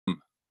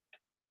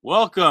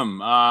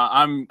Welcome.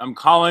 I'm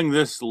calling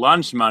this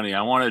lunch money.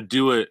 I want to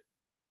do it.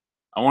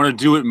 I want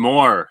to do it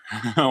more.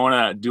 I want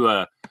to do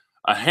a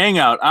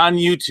hangout on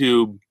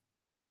YouTube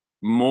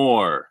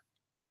more.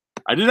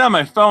 I did it on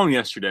my phone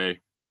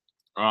yesterday,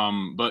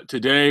 but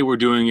today we're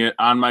doing it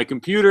on my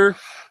computer,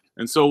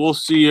 and so we'll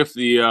see if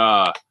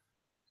the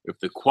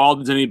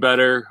quality's any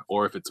better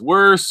or if it's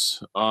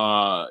worse.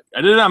 I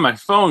did it on my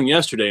phone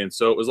yesterday, and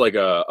so it was like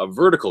a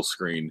vertical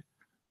screen,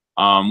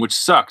 which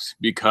sucked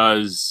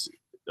because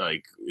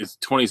like it's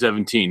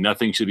 2017.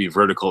 Nothing should be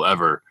vertical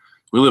ever.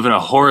 We live in a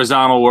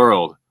horizontal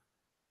world.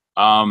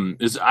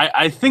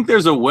 I think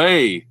there's a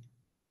way.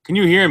 Can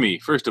you hear me?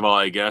 First of all,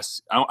 I guess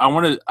I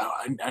want to.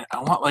 I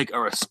want like a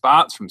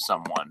response from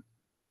someone.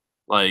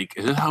 Like,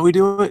 is this how we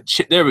do it?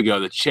 There we go.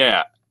 The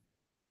chat.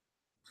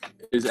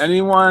 Is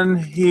anyone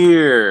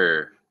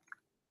here?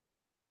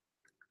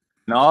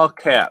 In all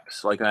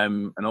caps, like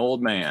I'm an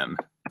old man.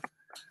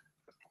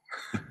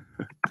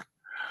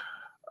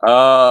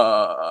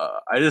 I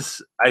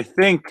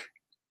think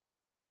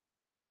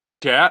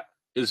chat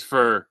is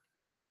for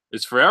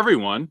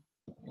everyone.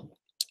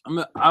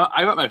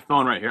 I got my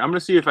phone right here. I'm gonna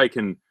see if I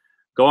can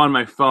go on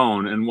my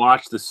phone and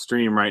watch the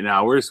stream right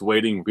now. We're just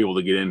waiting for people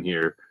to get in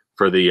here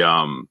for the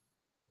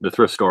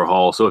thrift store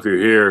haul. So if you're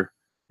here,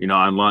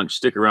 on lunch,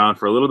 stick around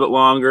for a little bit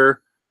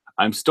longer.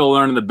 I'm still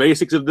learning the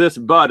basics of this,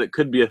 but it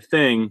could be a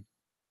thing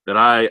that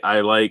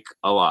I like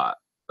a lot.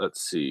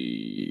 Let's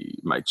see,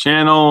 my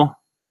channel,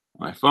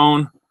 my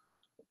phone,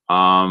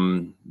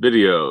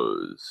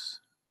 videos.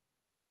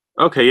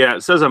 Okay, yeah,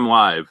 it says I'm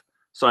live.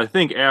 So I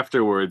think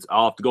afterwards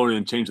I'll have to go in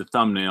and change the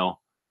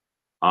thumbnail.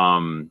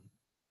 Does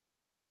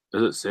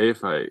it say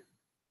if I?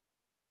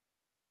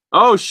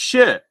 Oh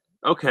shit.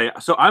 Okay,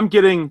 so I'm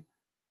getting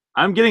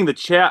the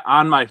chat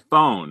on my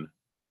phone,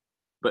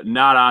 but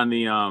not on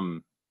the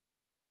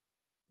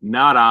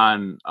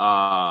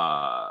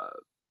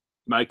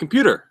my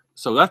computer.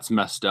 So that's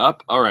messed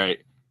up. All right.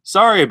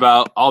 Sorry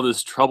about all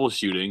this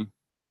troubleshooting.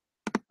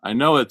 I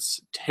know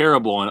it's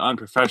terrible and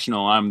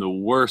unprofessional. I'm the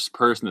worst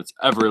person that's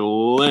ever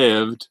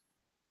lived.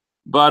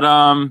 But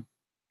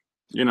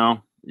you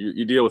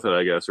deal with it,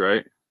 I guess,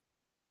 right?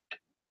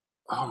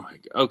 Oh my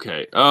god.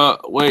 Okay.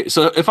 Wait.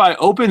 So if I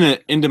open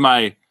it into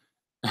my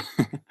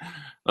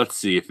let's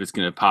see if it's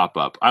gonna pop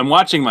up. I'm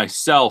watching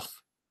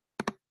myself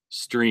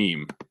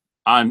stream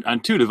on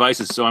two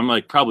devices, so I'm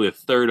like probably a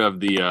third of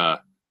the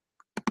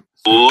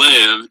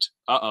lived.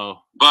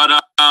 Uh-oh.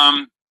 But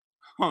oh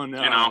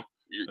no.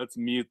 Let's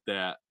mute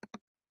that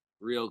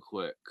real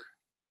quick.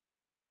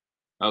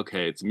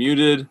 Okay, it's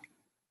muted.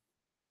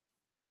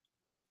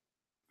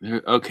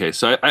 Okay,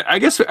 so I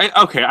guess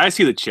okay, I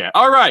see the chat.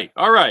 All right.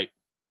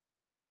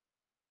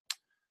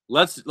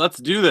 Let's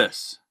do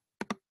this.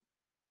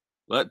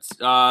 Let's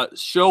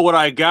show what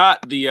I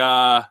got the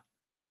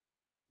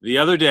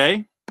other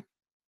day.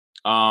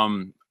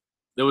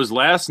 It was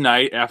last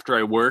night after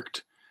I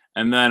worked,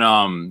 and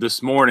then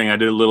this morning I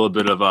did a little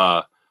bit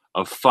of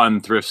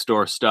fun thrift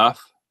store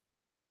stuff.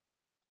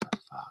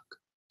 Fuck.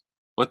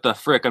 What the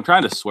frick? I'm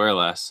trying to swear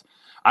less.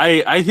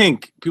 I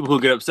think people who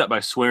get upset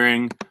by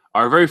swearing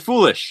are very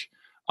foolish,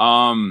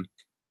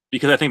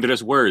 because I think they're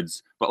just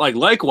words. But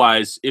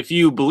likewise, if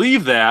you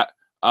believe that,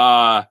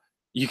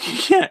 you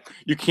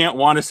can't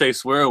want to say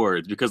swear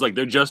words because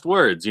they're just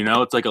words.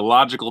 It's like a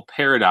logical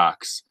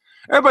paradox.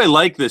 Everybody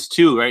liked this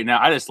too right now.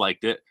 I just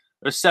liked it.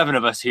 There's 7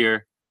 of us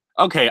here.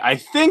 Okay, I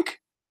think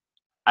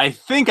I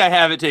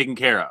have it taken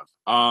care of.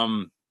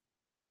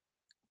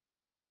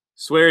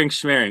 Swearing,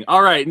 schmearing.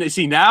 All right.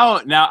 See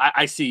now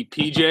I see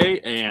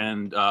PJ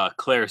and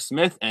Claire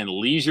Smith and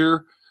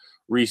Leisure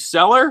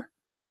Reseller.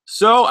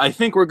 So I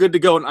think we're good to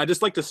go. And I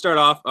just like to start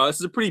off. This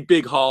is a pretty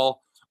big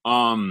haul.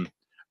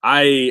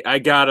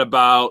 I got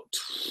about,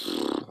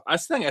 I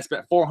think I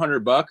spent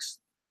 $400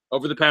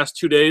 over the past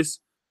 2 days,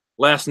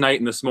 last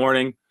night and this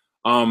morning.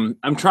 I'm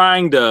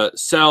trying to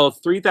sell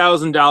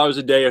 $3,000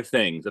 a day of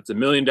things. That's $1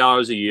 million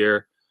a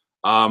year.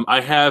 I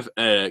have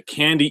a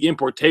candy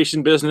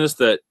importation business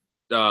that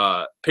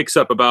picks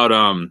up about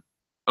oh,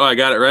 I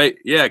got it right.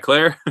 Yeah,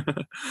 Claire.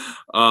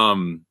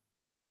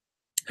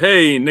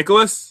 Hey,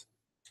 Nicholas.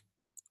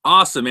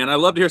 Awesome, man. I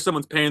love to hear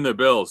someone's paying their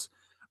bills.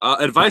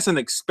 Advice on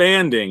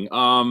expanding.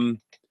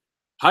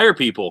 Hire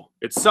people.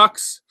 It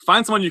sucks.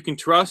 Find someone you can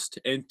trust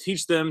and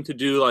teach them to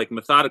do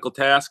methodical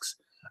tasks.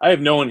 I have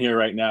no one here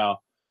right now.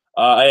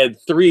 I had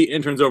 3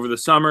 interns over the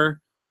summer.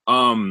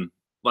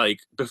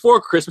 Before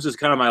Christmas is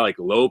kind of my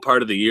low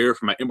part of the year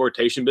for my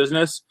importation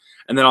business,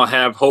 and then I'll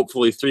have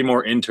hopefully 3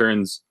 more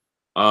interns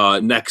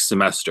next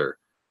semester.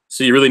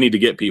 So you really need to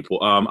get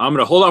people. I'm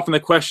gonna hold off on the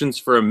questions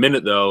for a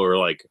minute though, or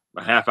a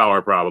half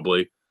hour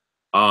probably,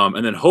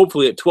 and then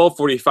hopefully at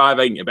 12:45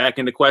 I can get back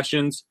into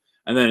questions,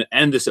 and then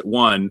end this at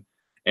 1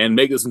 and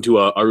make this into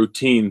a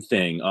routine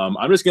thing.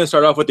 I'm just gonna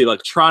start off with the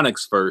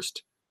electronics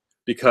first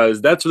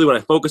because that's really what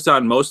I focus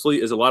on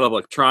mostly is a lot of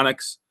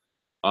electronics.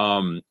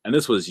 And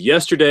this was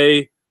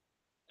yesterday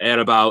at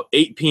about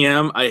 8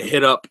 p.m. I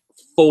hit up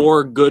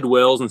 4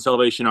 Goodwills and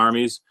Salvation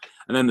Armies.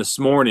 And then this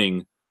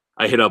morning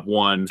I hit up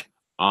 1.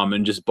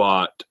 and just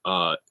bought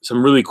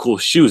some really cool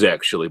shoes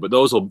actually, but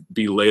those will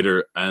be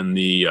later in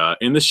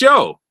the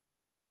show.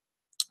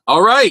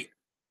 All right,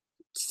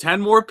 it's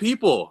 10 more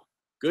people.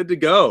 Good to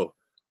go.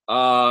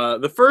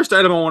 The first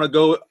item I want to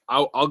go,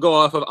 I'll go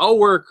off of. I'll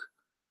work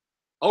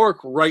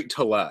right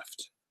to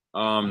left.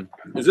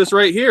 Is this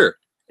right here?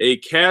 A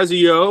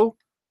Casio,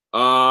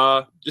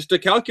 just a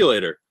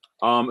calculator.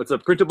 It's a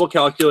printable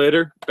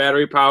calculator,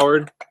 battery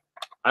powered.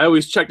 I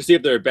always check to see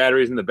if there are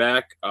batteries in the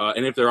back,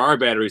 and if there are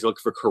batteries, look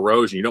for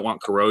corrosion. You don't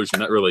want corrosion;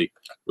 that really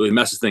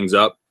messes things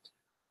up.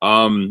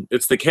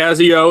 It's the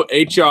Casio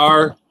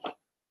HR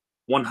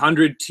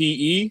 100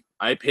 TE.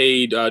 I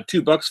paid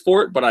 $2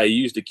 for it, but I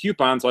used a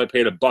coupon, so I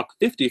paid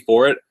 $1.50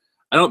 for it.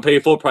 I don't pay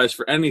full price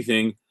for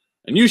anything,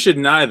 and you should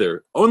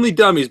neither. Only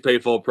dummies pay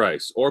full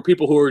price, or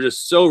people who are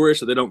just so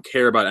rich that they don't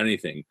care about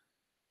anything.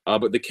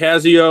 But the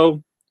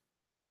Casio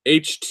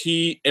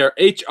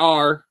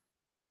HR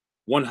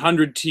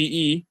 100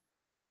 TE,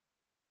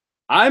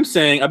 I'm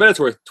saying I bet it's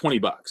worth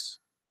 $20.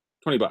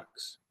 $20.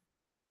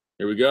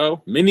 Here we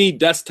go. Mini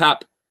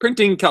desktop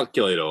printing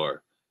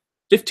calculator.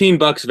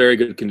 $15, very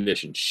good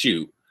condition.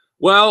 Shoot.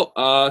 Well,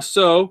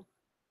 so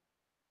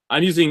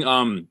I'm using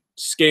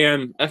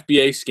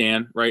FBA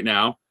scan right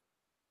now.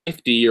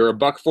 50 or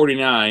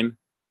 $1.49.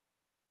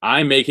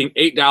 I'm making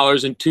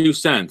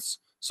 $8.02.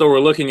 So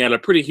we're looking at a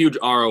pretty huge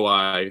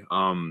ROI.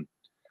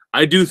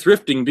 I do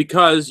thrifting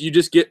because you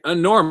just get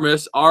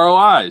enormous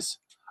ROIs.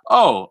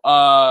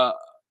 Oh,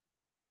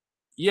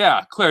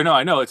 yeah, Claire, no,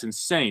 I know, it's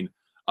insane.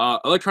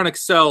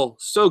 Electronics sell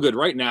so good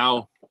right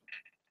now.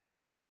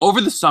 Over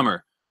the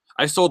summer,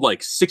 I sold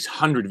like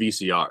 600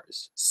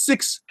 VCRs.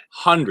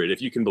 600,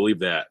 if you can believe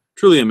that.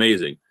 Truly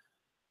amazing.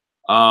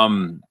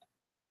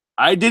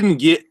 I didn't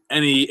get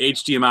any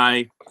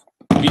HDMI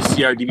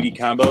VCR DVD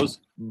combos,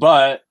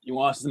 but you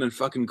want something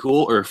fucking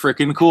cool or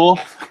freaking cool?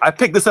 I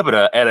picked this up at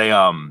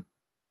a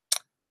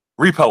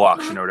repo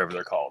auction or whatever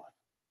they're called.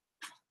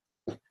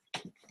 Let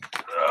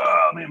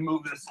me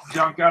move this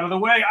junk out of the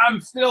way.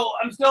 I'm still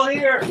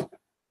here.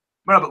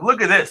 But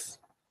look at this.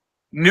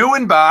 New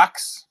in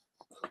box.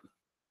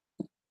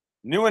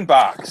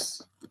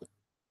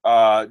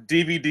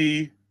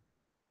 DVD,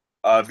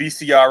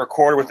 VCR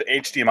recorder with the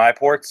HDMI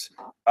ports.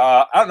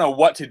 I don't know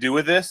what to do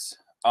with this.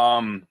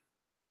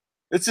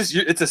 It's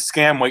a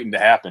scam waiting to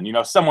happen. You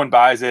know, someone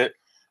buys it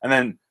and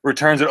then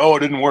returns it. Oh,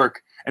 it didn't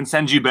work, and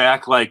sends you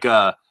back like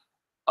a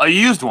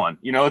used one.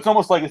 You know, it's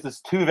almost like this is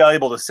too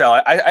valuable to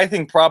sell. I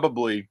think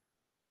probably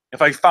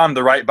if I found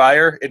the right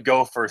buyer, it'd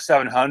go for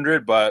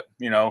 $700. But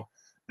you know,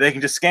 they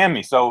can just scam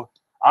me. So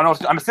I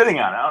don't know. I'm sitting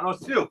on it. I don't know what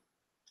to do.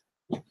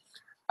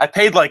 I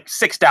paid like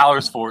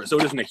 $6 for it, so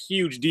it isn't a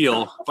huge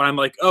deal. But I'm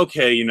like,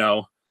 okay, you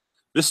know,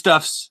 this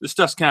stuff's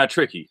kind of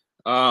tricky.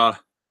 So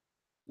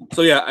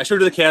yeah, I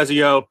showed her the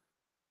Casio,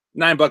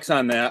 $9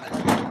 on that.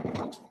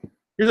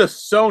 Here's a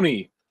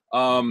Sony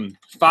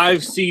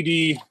 5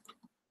 CD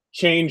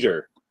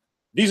changer.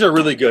 These are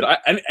really good.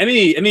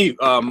 Any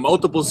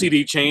multiple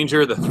CD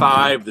changer, the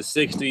 5, the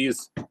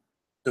 60s,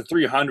 the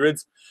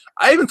 300s.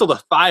 I even sold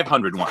a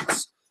 500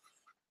 once,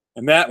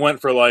 and that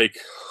went for like,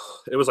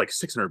 it was like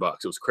 $600.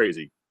 It was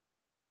crazy.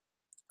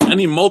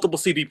 Any multiple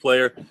CD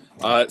player,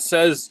 it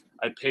says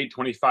I paid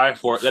 $25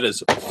 for it. That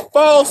is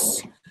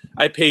false.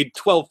 I paid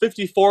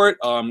 $12.50 for it.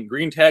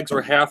 Green tags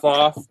were half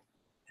off,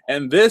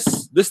 and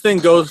this thing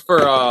goes for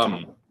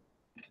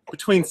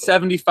between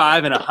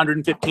 $75 and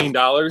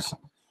 $115.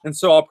 And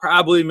so I'll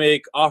probably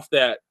make off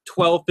that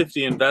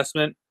 $12.50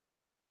 investment.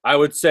 I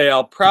would say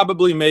I'll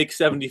probably make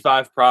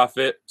 $75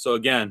 profit. So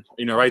again,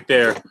 you know, right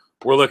there,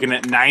 we're looking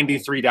at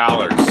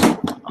 $93.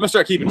 I'm gonna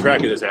start keeping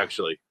track of this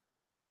actually.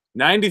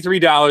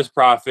 $93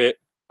 profit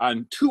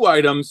on 2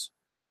 items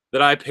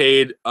that I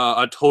paid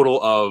a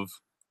total of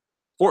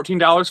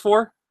 $14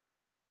 for.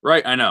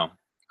 Right, I know.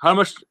 How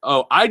much?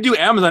 Oh, I do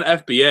Amazon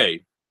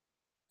FBA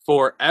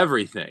for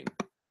everything.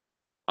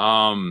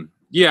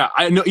 Yeah,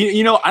 I know.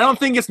 You know, I don't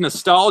think it's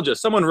nostalgia.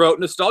 Someone wrote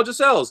nostalgia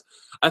sells.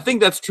 I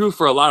think that's true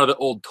for a lot of the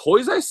old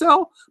toys I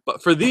sell.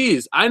 But for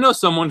these, I know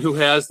someone who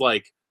has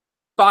like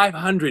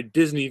 500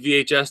 Disney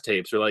VHS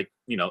tapes, or like,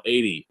 you know,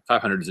 80.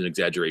 500 is an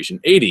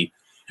exaggeration. 80.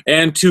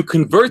 And to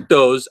convert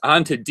those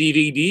onto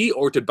DVD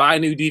or to buy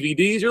new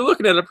DVDs, you're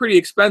looking at a pretty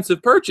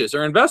expensive purchase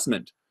or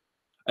investment.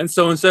 And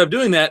so instead of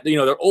doing that, you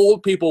know, they're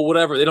old people,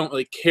 whatever. They don't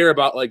really care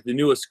about like the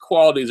newest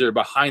qualities or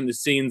behind the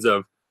scenes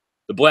of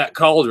the Black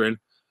Cauldron.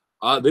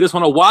 They just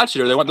want to watch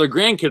it, or they want their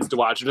grandkids to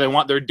watch it, or they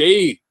want their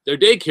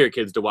daycare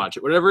kids to watch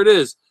it, whatever it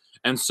is.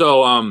 And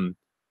so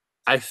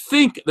I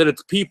think that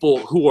it's people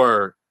who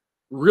are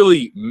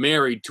really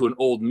married to an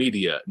old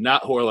media,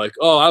 not who are like,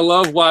 oh, I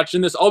love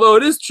watching this. Although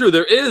it is true,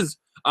 there is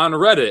on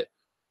Reddit,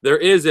 there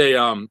is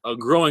a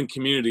growing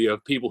community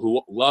of people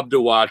who love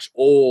to watch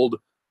old,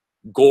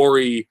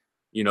 gory,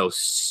 you know,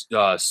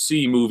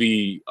 C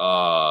movie,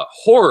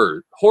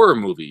 horror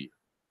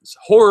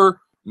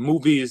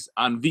movies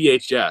on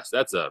VHS.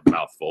 That's a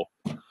mouthful.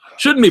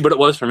 Shouldn't be, but it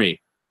was for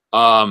me.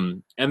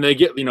 And they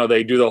get, you know,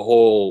 they do the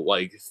whole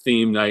like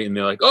theme night, and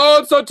they're like, oh,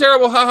 it's so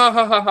terrible, ha ha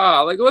ha ha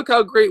ha. Like, look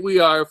how great we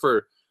are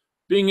for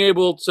being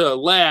able to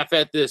laugh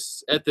at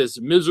this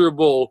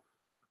miserable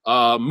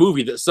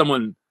movie that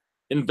someone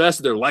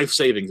invested their life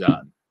savings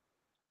on.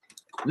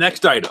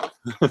 Next item.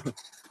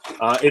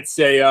 It's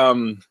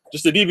a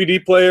just a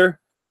DVD player.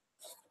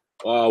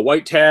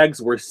 White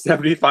tags were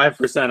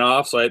 75%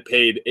 off, so I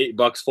paid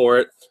 $8 for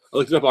it. I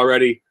looked it up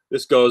already.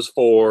 This goes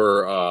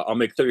for I'll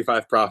make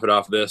 35 profit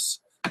off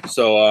this.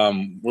 So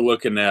we're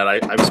looking at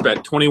I've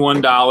spent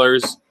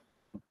 $21.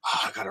 Oh,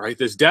 I gotta write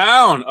this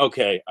down.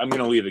 Okay, I'm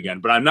gonna leave again,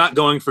 but I'm not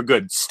going for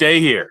good. Stay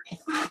here.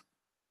 I'm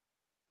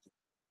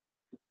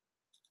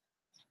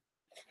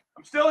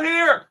still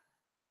here.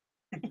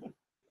 I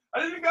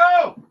didn't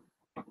go.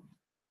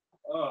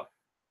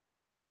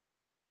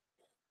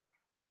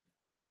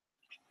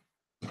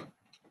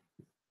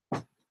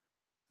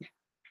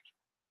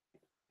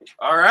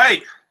 All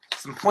right,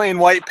 some plain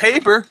white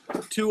paper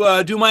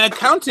to do my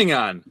accounting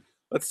on.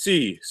 Let's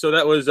see. So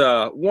that was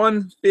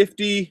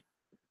 150,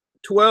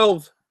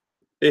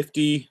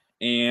 1250,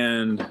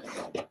 and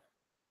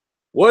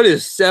what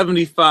is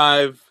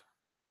 75%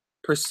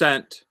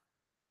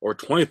 or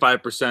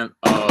 25%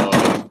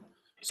 of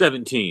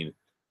 17?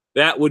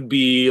 That would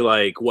be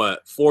like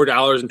what,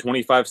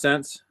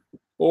 $4.25?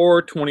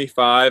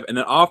 $4.25, and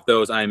then off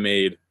those I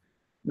made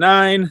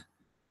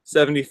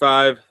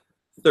 $9.75,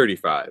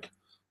 $35.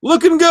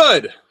 Looking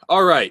good.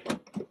 All right.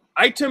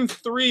 Item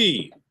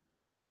 3.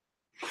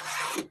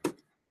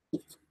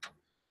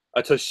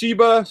 A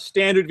Toshiba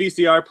standard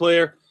VCR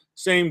player.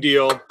 Same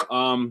deal.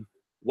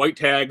 White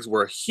tags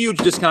were a huge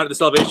discount at the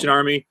Salvation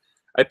Army.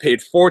 I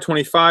paid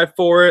 $4.25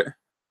 for it,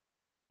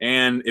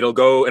 and it'll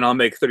go, and I'll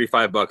make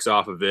 $35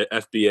 off of it.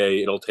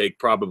 FBA, it'll take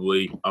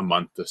probably a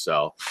month to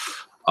sell.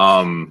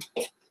 Sony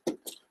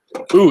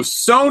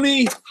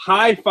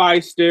Hi-Fi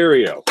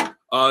stereo.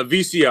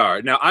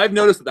 VCR. Now, I've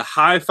noticed that the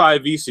Hi-Fi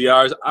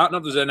VCRs, I don't know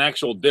if there's an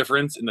actual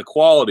difference in the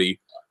quality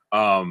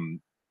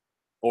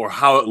or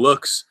how it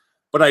looks,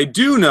 but I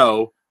do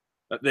know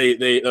that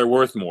they're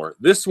worth more.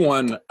 This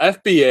one,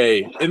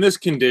 FBA, in this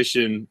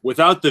condition,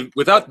 without the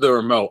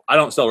remote, I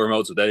don't sell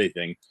remotes with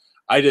anything.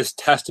 I just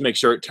test to make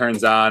sure it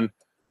turns on.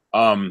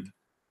 And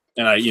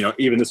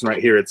even this one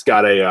right here, it's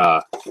got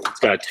a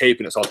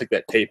tape in it, so I'll take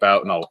that tape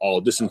out and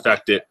I'll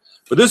disinfect it.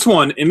 But this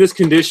one, in this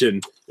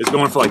condition, is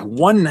going for like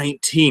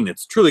 $119.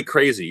 It's truly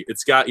crazy.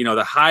 It's got,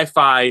 the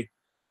hi-fi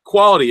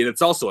quality, and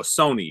it's also a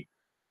Sony.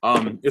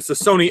 It's a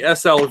Sony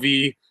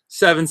SLV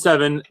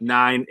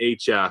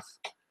 779HF.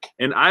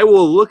 And I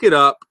will look it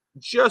up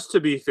just to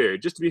be fair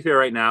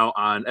right now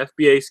on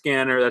FBA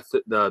Scanner. That's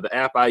the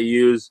app I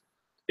use.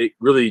 It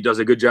really does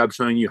a good job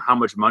showing you how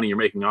much money you're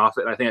making off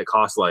it. I think it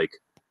costs like,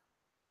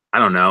 I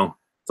don't know,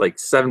 it's like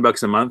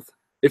 $7 a month.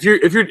 If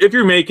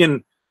you're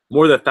making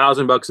more than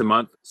 $1,000 a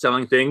month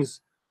selling things,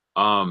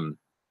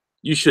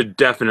 you should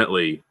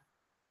definitely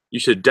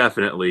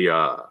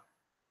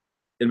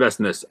invest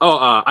in this.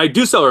 I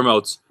do sell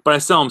remotes, but I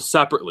sell them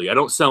separately. I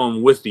don't sell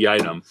them with the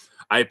item.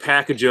 I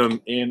package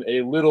them in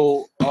a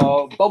little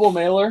bubble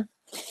mailer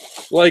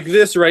like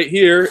this right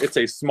here. It's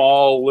a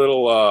small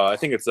little, I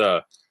think it's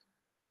a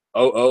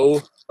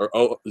 00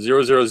 or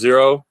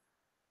 000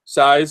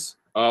 size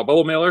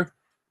bubble mailer.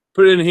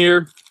 Put it in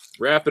here,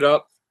 wrap it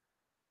up,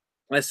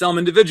 and I sell them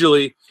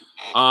individually,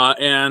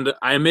 and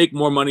I make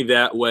more money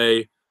that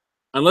way,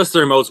 unless the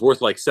remote's worth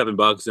like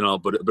 $7 and all.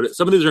 But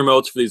some of these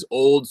remotes for these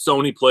old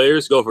Sony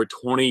players go for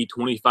 $20,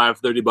 $25,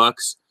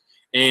 $30,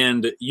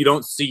 and you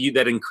don't see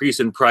that increase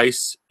in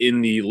price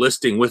in the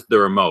listing with the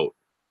remote.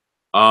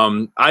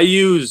 I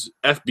use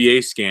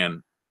FBA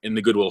Scan in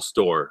the Goodwill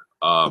store,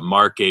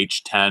 Mark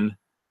H10.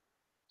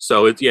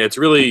 So it's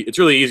really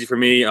easy for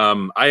me.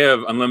 I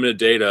have unlimited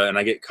data and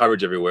I get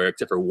coverage everywhere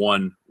except for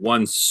one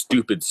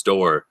stupid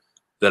store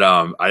that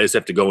I just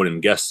have to go in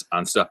and guess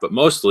on stuff. But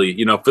mostly,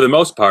 for the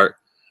most part,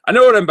 I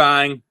know what I'm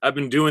buying. I've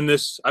been doing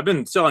this. I've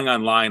been selling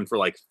online for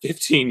like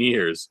 15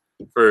 years.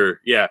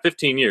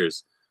 15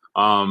 years.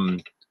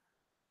 FBA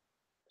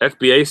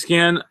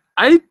Scan,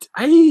 I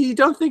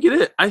don't think it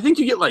is. I think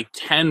you get like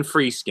 10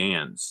 free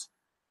scans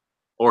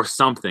or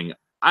something.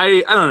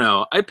 I don't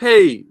know. I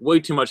pay way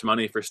too much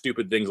money for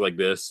stupid things like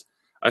this.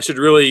 I should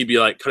really be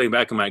like cutting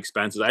back on my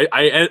expenses.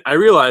 I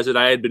realized that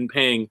I had been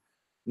paying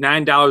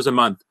 $9 a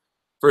month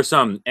for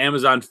some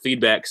Amazon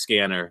feedback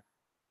scanner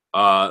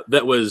or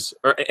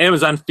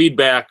Amazon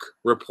feedback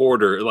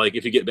reporter. Like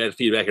if you get bad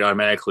feedback, it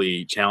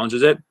automatically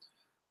challenges it.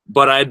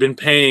 But I had been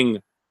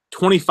paying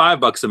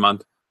 $25 a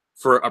month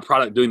for a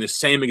product doing the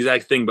same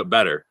exact thing but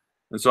better.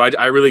 And so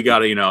I really got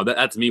to,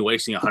 that's me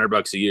wasting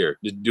 $100 a year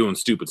just doing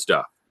stupid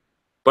stuff.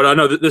 But I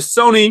know that the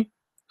Sony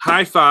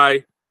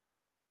Hi-Fi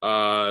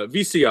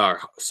VCR,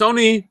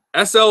 Sony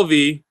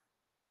SLV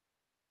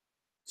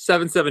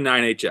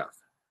 779HF.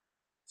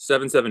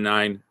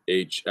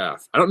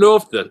 779HF. I don't know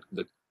if the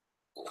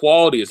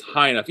quality is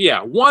high enough.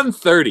 Yeah,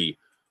 130.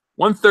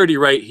 130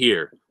 right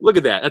here. Look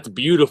at that. That's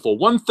beautiful.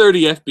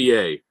 130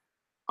 FBA.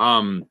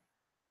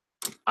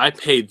 I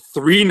paid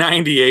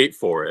 $398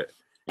 for it.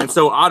 And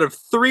so out of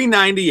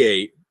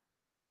 $398,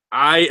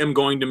 I am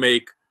going to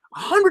make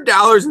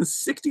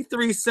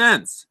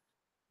 $100.63.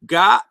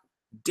 God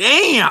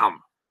Damn.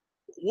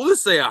 We'll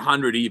just say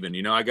 100 even.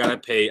 You know, I gotta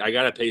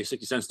pay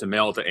 60 cents to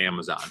mail it to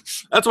Amazon.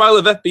 That's why I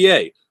live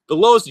FBA. The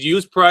lowest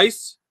used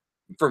price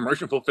for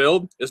merchant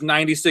fulfilled is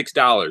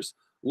 $96.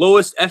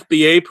 Lowest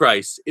FBA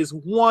price is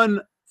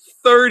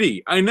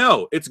 $130. I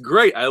know, it's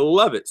great. I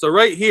love it. So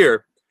right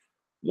here,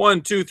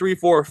 1, 2, 3,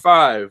 4,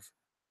 5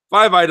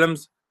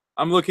 items.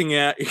 I'm looking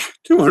at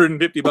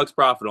 250 bucks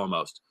profit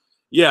almost.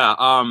 Yeah,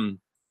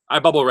 I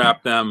bubble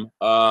wrap them.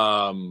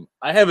 I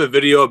have a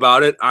video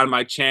about it on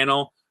my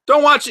channel.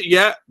 Don't watch it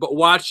yet, but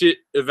watch it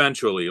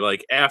eventually,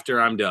 like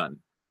after I'm done.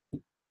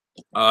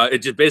 It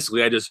just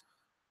basically I just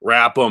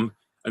wrap them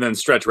and then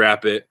stretch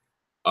wrap it,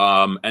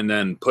 and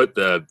then put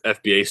the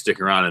FBA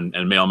sticker on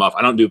and mail them off.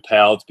 I don't do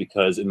pallets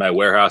because in my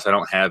warehouse I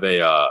don't have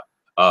a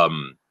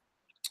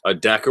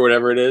deck or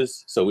whatever it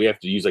is, so we have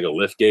to use like a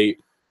lift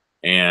gate.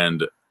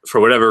 And for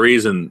whatever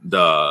reason,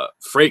 the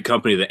freight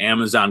company that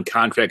Amazon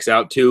contracts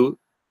out to,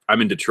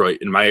 I'm in Detroit,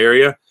 in my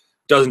area,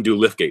 doesn't do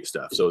liftgate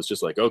stuff. So it's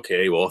just like,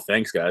 okay, well,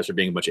 thanks guys for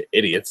being a bunch of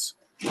idiots.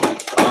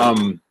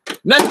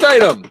 Next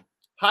item,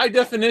 high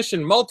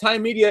definition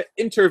multimedia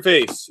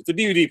interface. It's a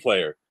DVD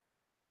player.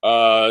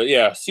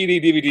 Yeah, CD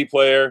DVD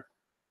player.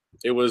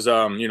 It was,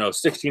 you know,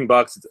 16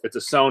 bucks. It's a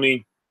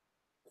Sony.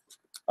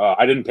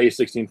 I didn't pay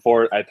 16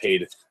 for it. I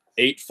paid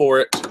 8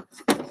 for it.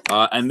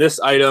 And this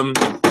item,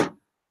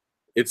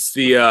 it's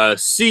the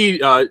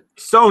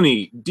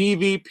Sony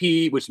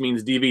DVP, which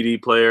means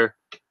DVD player,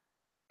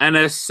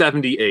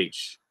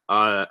 NS70H.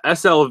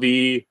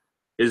 SLV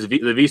is the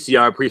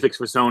VCR prefix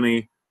for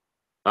Sony.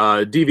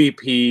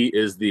 DVP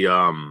is the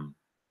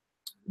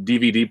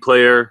DVD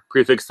player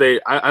prefix.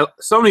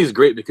 Sony is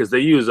great because they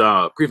use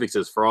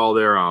prefixes for all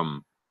their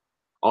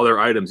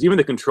items. Even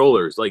the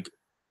controllers, like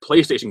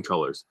PlayStation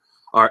controllers,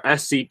 are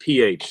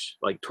SCPH,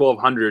 like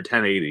 1200 or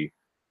 1080.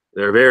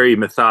 They're very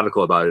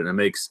methodical about it, and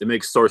it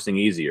makes sourcing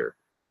easier.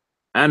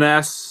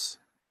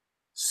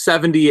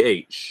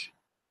 NS70H.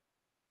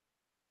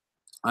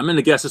 I'm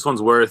gonna guess this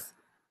one's worth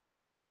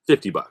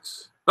 50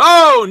 bucks.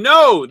 Oh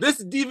no!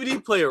 This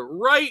DVD player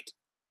right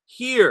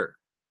here,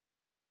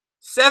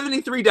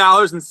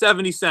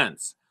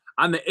 $73.70.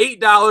 On the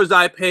 $8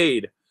 I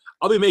paid,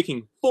 I'll be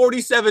making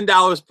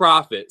 $47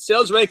 profit.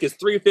 Sales rank is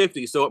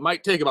 $350, so it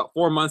might take about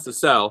 4 months to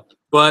sell.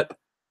 But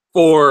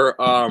for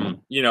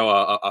you know,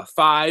 a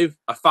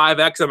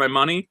 5x on my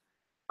money,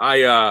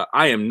 I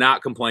am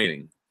not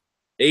complaining.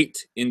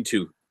 8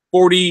 into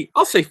 40,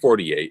 I'll say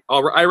 48.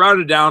 I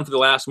rounded down for the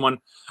last one.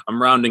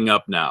 I'm rounding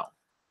up now.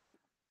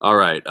 All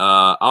right,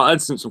 I'll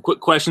answer some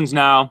quick questions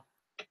now.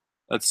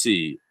 Let's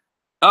see.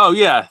 Oh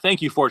yeah, thank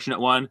you, Fortunate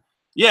One.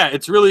 Yeah,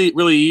 it's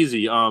really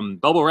easy.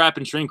 Bubble wrap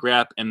and shrink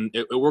wrap, and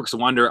it works a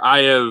wonder.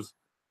 I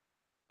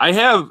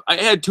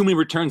had too many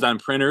returns on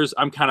printers.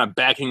 I'm kind of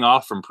backing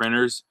off from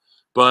printers,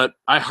 but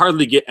I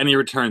hardly get any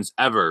returns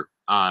ever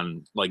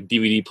on like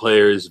DVD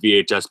players,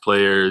 VHS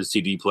players,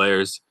 CD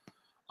players.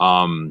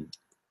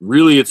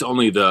 Really, it's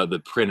only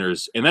the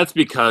printers, and that's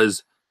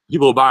because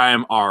people who buy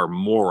them are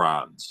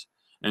morons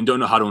and don't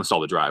know how to install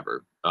the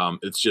driver.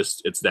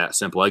 It's that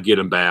simple. I get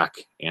them back,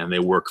 and they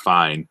work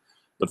fine.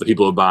 But the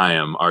people who buy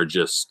them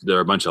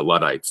they're a bunch of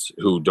Luddites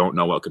who don't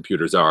know what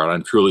computers are, and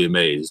I'm truly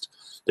amazed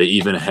they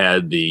even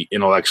had the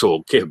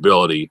intellectual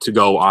capability to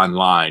go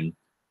online,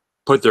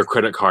 put their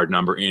credit card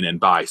number in, and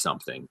buy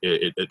something.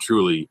 It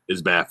truly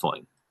is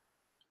baffling.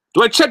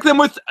 Do I check them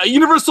with a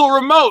universal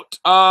remote?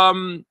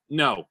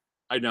 No,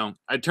 I don't.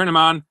 I turn them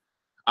on.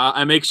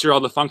 I make sure all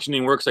the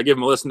functioning works. I give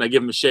them a listen. I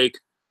give them a shake.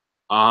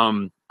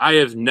 I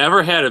have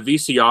never had a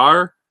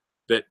VCR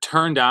that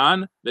turned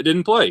on that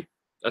didn't play.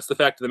 That's the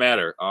fact of the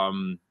matter.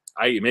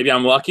 Maybe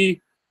I'm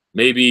lucky.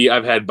 Maybe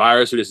I've had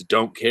buyers who just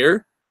don't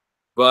care.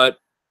 But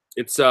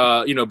it's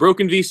you know,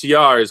 broken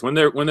VCRs, when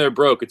they're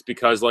broke, it's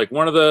because like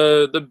one of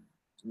the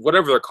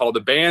whatever they're called,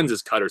 the bands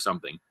is cut or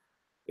something.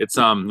 It's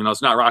you know,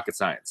 it's not rocket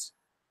science.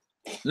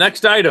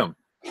 Next item,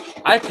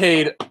 I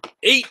paid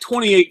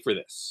 $8.28 for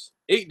this.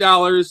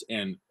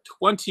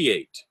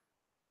 $8.28.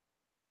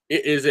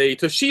 It is a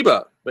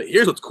Toshiba, but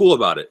here's what's cool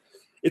about it.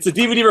 It's a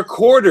DVD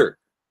recorder.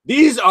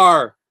 These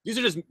are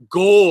just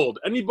gold.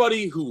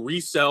 Anybody who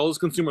resells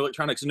consumer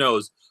electronics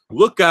knows.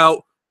 Look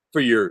out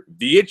for your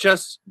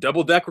VHS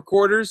double deck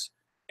recorders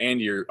and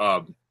your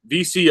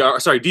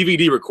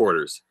DVD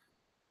recorders.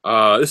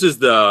 This is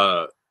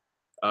the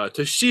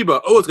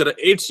Toshiba. Oh, it's got an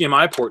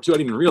HDMI port too. I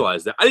didn't even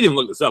realize that. I didn't even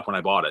look this up when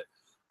I bought it.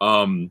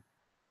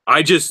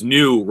 I just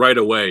knew right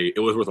away it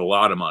was worth a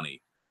lot of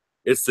money.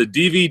 It's the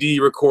DVD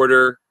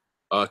recorder,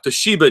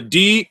 Toshiba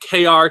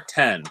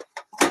DKR10.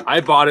 I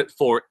bought it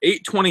for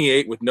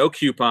 $8.28 with no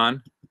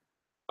coupon.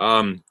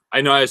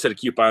 I know I said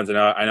coupons, and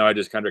I know I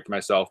just contradicted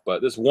myself,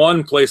 but this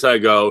one place I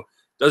go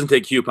doesn't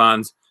take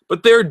coupons,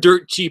 but they're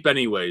dirt cheap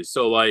anyways.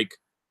 So like,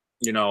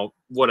 you know,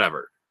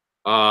 whatever.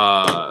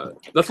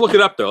 Let's look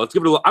it up though. Let's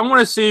give it a look. I want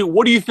to see,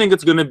 what do you think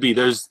it's going to be?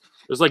 There's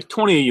like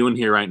 20 of you in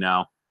here right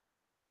now.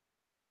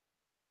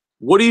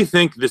 What do you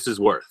think this is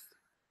worth?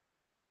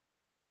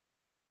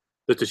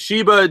 The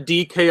Toshiba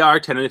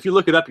DKR10. And if you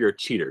look it up, you're a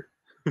cheater.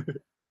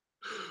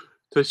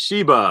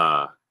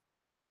 Toshiba.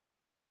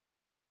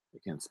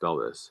 can't spell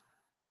this.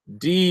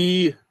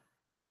 DKR10.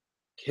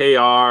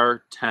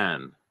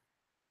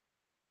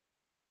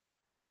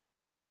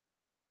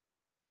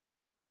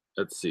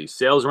 Let's see.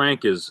 Sales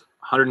rank is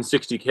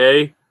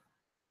 160K.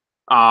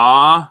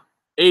 Ah,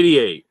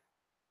 88.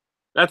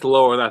 That's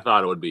lower than I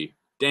thought it would be.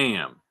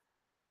 Damn.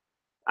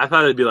 I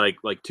thought it'd be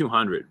like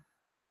 200.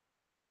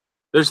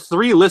 There's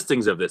 3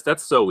 listings of this.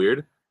 That's so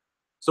weird.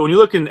 So when you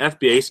look in an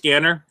FBA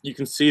scanner, you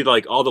can see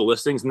like all the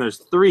listings, and there's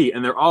 3,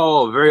 and they're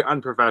all very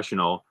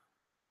unprofessional.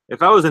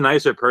 If I was a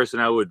nicer person,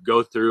 I would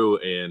go through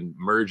and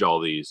merge all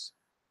these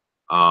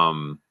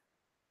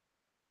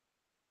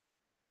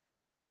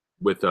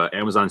with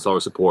Amazon seller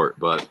support,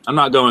 but I'm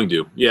not going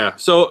to. Yeah,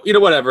 so you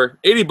know, whatever.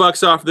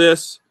 $80 off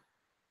this.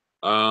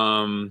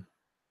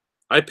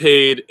 I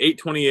paid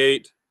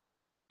 $8.28.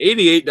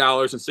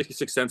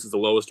 $88.66 is the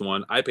lowest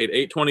one. I paid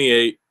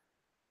 $8.28.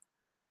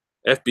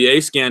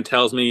 FBA scan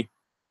tells me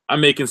I'm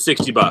making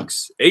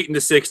 $60. 8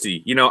 into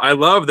 60. You know, I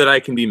love that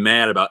I can be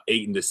mad about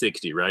 8 into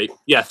 60, right?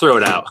 Yeah, throw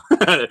it out.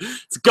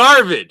 It's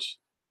garbage.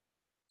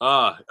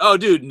 Oh,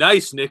 dude,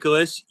 nice,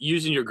 Nicholas.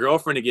 Using your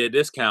girlfriend to get a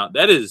discount.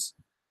 That's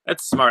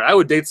smart. I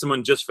would date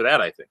someone just for that,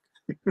 I think.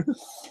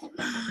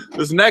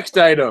 This next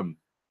item,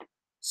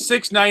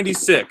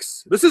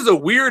 $6.96. This is a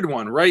weird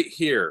one right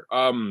here.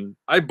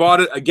 I bought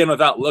it again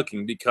without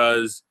looking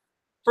because,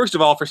 first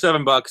of all, for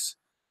 $7,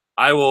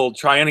 I will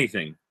try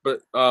anything.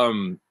 But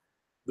the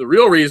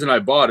real reason I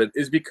bought it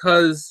is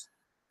because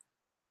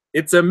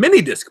it's a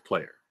mini disc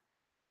player.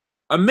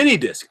 A mini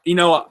disc. You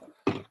know,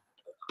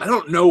 I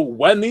don't know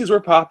when these were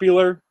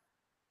popular,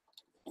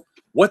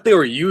 what they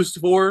were used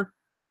for.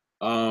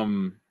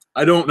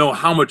 I don't know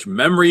how much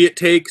memory it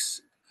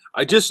takes.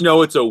 I just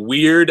know it's a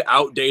weird,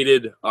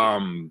 outdated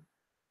form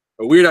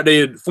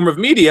of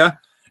media,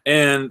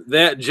 and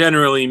that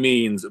generally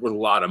means with a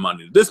lot of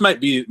money. This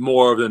might be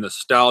more of the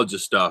nostalgia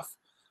stuff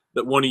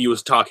that one of you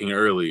was talking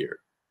earlier.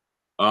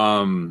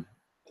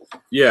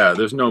 Yeah,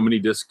 there's no mini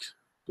disc.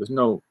 There's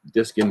no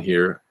disc in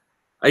here.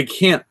 I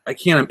can't,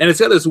 and it's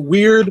got this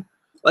weird,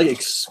 like,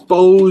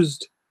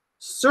 exposed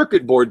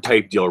circuit board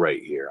type deal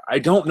right here. I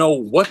don't know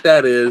what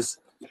that is.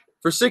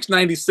 For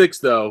 $6.96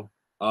 though,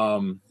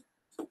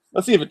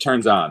 let's see if it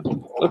turns on.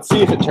 Let's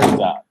see if it turns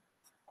on.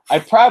 I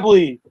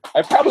probably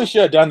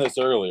should have done this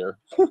earlier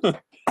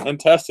and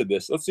tested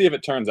this. Let's see if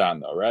it turns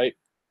on though, right?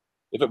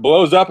 If it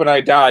blows up and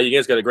I die, you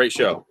guys got a great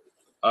show.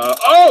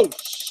 Oh!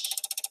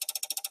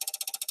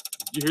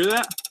 Did you hear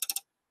that?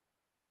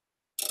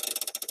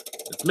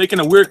 It's making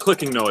a weird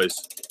clicking noise.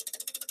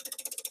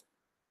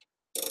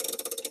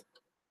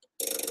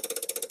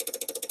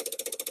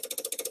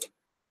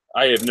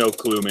 I have no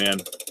clue,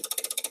 man.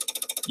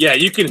 Yeah,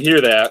 you can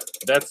hear that.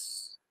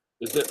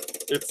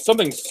 It's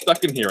something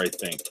stuck in here, I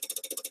think.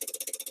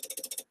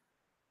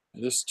 I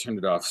just turned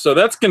it off. So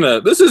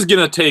this is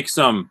gonna take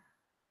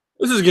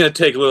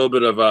a little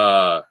bit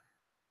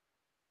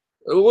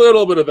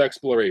of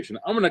exploration.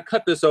 I'm gonna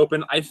cut this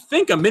open. I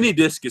think a mini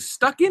disc is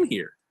stuck in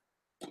here.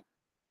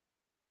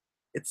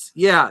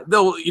 Yeah,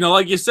 though, you know,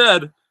 like you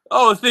said,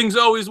 oh, things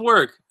always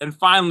work. And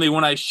finally,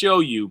 when I show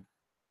you,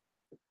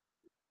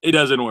 it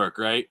doesn't work,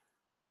 right?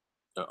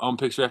 Own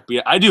pics for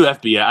FBA. I do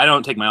FBA. I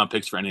don't take my own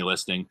pics for any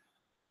listing.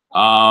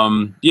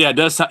 Yeah, it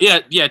does sound,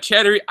 yeah,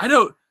 chattery.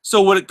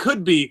 So what it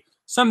could be,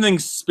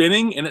 something's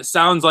spinning and it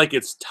sounds like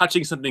it's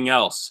touching something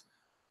else.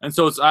 And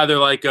so it's either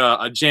like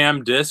a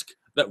jam disc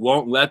that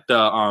won't let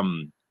the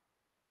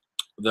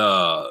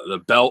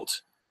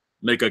belt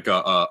make like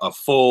a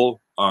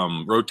full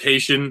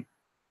rotation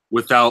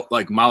without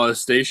like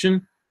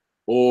molestation,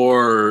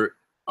 or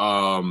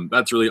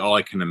that's really all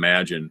I can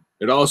imagine.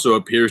 It also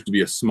appears to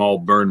be a small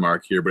burn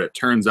mark here, but it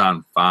turns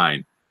on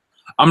fine.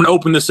 I'm gonna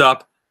open this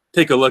up,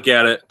 take a look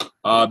at it,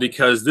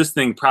 because this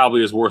thing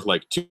probably is worth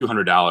like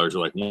 $200 or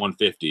like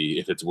 $150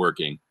 if it's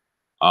working.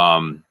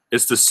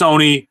 It's the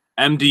Sony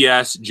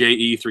MDS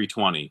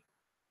JE320.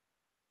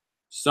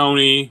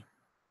 Sony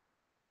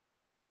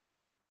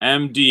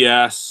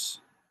MDS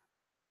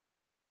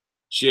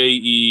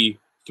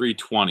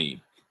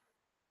JE320.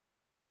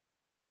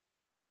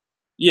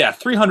 Yeah,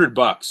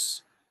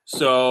 $300.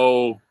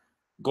 So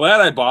glad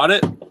I bought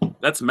it.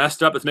 That's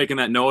messed up. It's making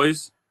that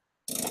noise.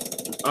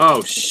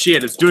 Oh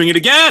shit! It's doing it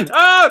again.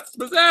 Oh, it's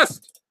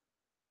possessed.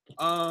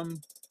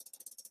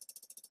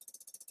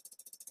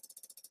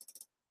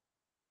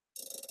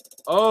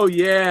 Oh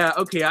yeah.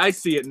 Okay, I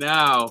see it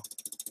now.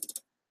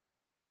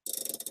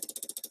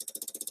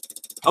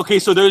 Okay,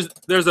 so there's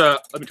a,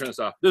 let me turn this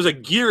off. There's a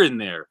gear in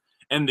there,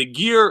 and the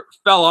gear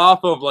fell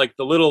off of like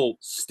the little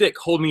stick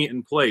holding it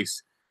in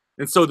place.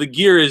 And so the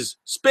gear is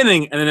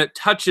spinning, and then it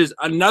touches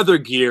another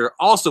gear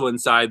also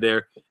inside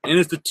there, and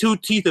it's the two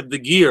teeth of the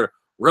gear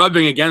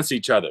rubbing against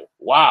each other.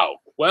 Wow.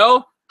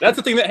 Well, that's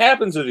the thing that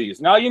happens to these.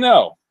 Now you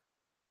know.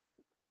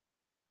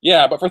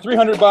 Yeah, but for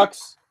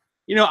 $300,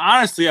 you know,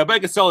 honestly, I bet I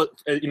could sell it,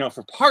 you know,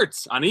 for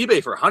parts on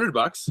eBay for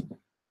 $100,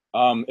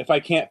 if I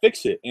can't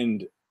fix it.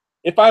 And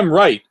if I'm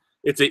right,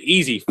 it's an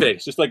easy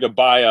fix, just like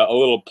buy a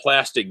little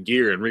plastic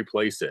gear and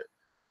replace it.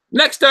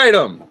 Next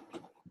item,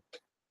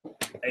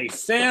 a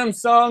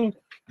Samsung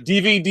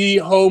DVD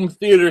home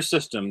theater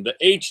system, the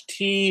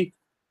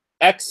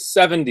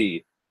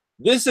HTX70.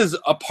 This is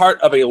a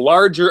part of a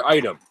larger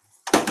item.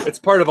 It's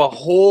part of a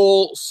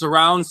whole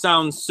surround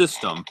sound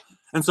system.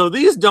 And so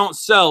these don't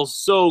sell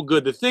so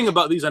good. The thing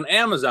about these on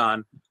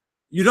Amazon,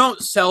 you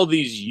don't sell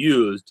these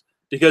used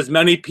because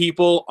many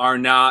people are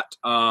not,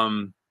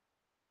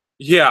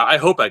 yeah, I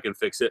hope I can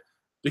fix it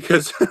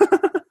because,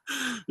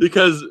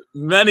 because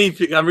many,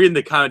 I'm reading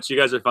the comments, you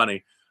guys are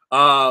funny.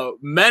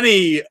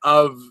 Many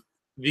of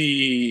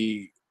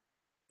the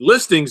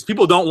listings,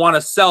 people don't want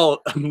to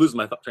sell. I'm losing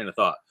my train of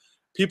thought.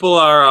 People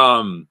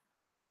are,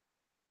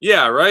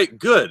 yeah, right,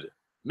 good.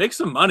 Make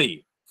some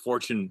money,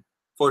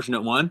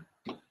 fortunate one.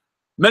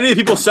 Many of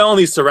the people selling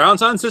these surround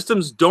sound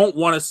systems don't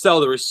want to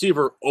sell the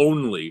receiver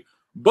only.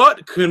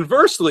 But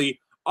conversely,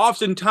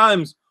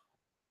 oftentimes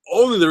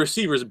only the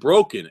receiver is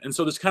broken. And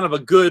so there's kind of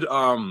some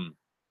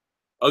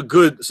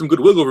good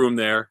wiggle room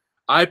there.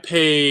 I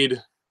paid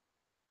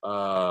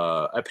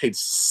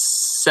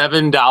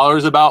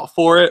 $7 about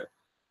for it.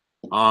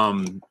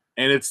 And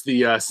it's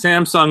the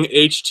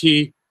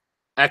Samsung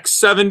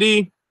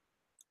HTX70.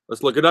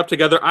 Let's look it up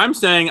together. I'm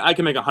saying I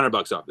can make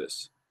 $100 off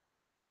this,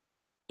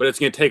 but it's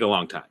going to take a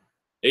long time.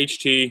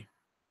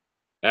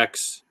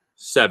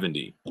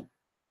 HTX70.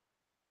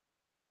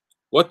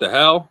 What the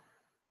hell?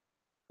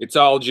 It's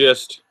all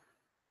just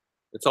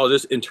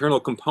internal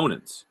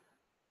components.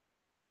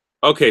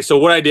 Okay, so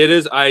what I did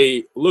is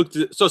I looked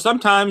at, so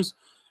sometimes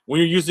when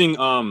you're using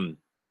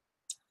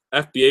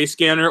FBA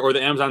scanner or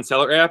the Amazon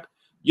seller app,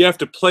 you have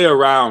to play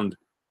around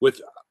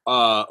with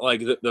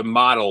like the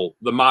model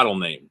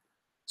name.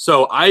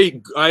 So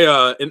in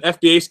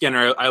FBA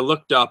scanner, I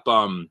looked up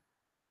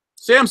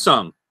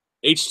Samsung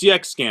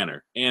HTX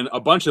scanner, and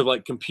a bunch of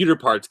like computer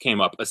parts came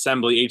up,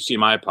 assembly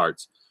HDMI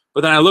parts.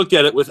 But then I looked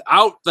at it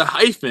without the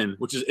hyphen,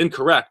 which is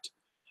incorrect,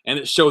 and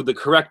it showed the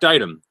correct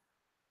item.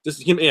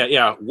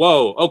 Yeah.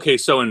 Whoa. Okay,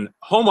 so in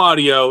home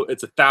audio,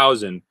 it's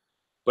 1,000,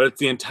 but it's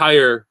the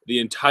entire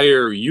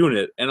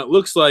unit, and it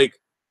looks like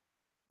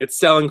it's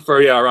selling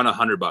for around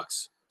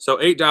 $100. So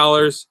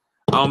 $8.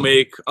 I'll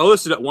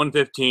list it at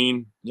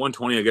 115,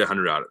 120. I get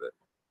 100 out of it,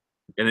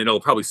 and it'll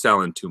probably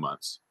sell in 2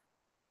 months.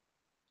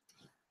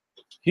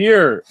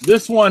 Here,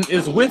 this one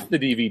is with the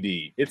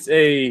DVD. It's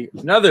a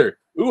Toshiba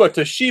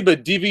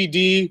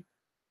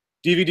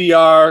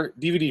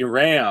DVD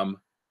RAM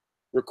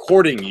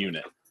recording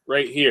unit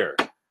right here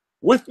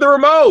with the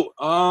remote.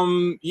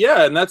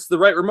 Yeah, and that's the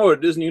right remote.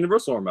 It is a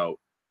universal remote.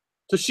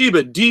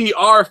 Toshiba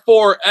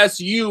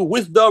DR4SU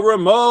with the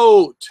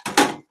remote.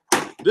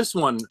 This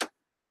one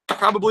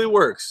probably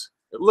works.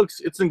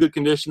 It's in good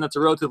condition. That's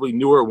a relatively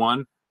newer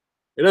one.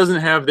 It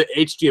doesn't have the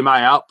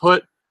HDMI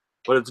output,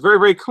 but it's very,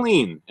 very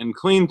clean, and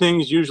clean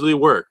things usually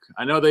work.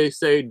 I know they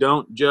say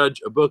don't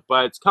judge a book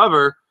by its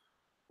cover,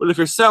 but if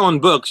you're selling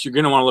books, you're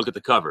going to want to look at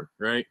the cover,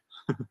 right?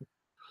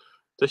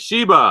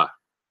 Toshiba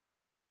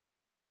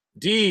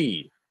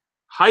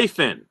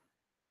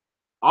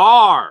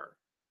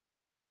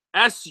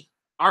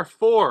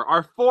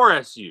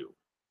R4SU.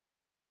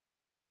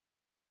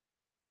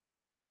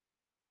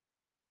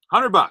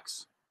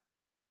 $100.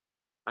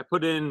 I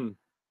put in,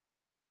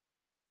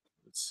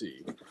 let's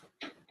see.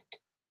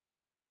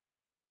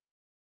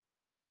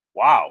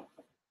 Wow.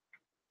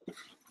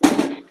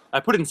 I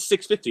put in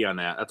 $650 on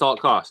that. That's all it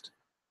cost.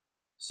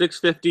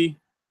 $650.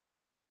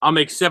 I'll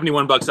make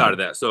 $71 out of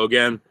that. So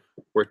again,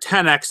 we're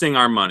 10xing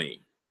our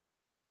money.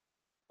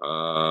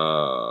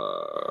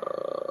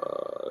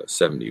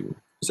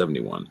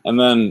 71. And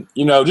then,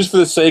 just for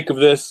the sake of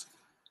this,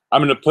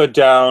 I'm going to put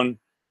down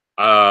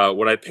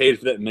what I paid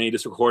for that mini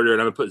disc recorder,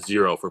 and I'm going to put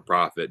 0 for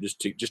profit,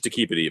 just to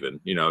keep it even,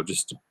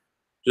 just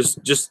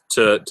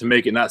to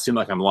make it not seem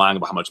like I'm lying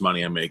about how much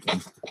money I'm making.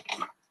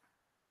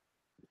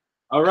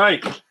 All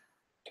right.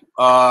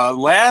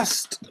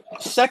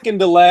 Second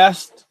to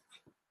last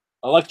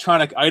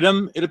electronic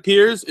item, it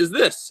appears, is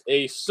this,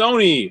 a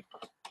Sony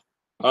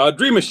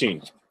Dream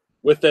Machine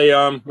with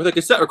a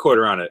cassette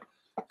recorder on it.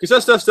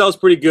 Cassette stuff sells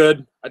pretty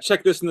good. I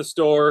checked this in the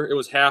store. It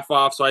was half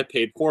off, so I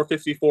paid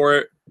 $4.50 for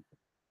it.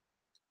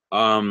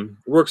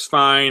 Works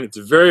fine. It's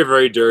very,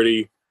 very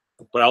dirty,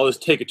 but I'll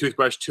just take a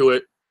toothbrush to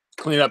it,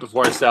 clean it up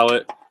before I sell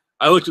it.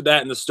 I looked at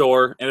that in the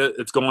store, and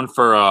it's going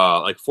for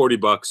like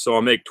 $40, so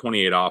I'll make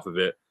 28 off of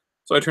it.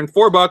 So I turned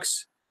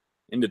 $4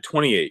 into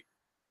 28.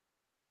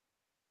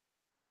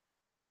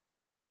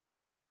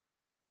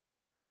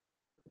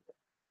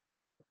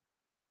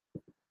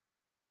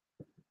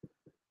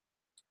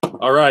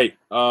 All right.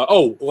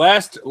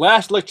 Last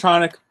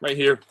electronic right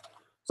here.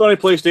 Sony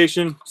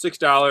PlayStation,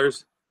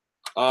 $6.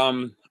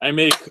 I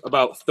make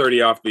about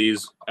 30 off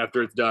these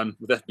after it's done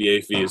with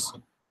FBA fees.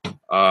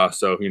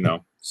 So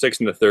 6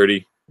 into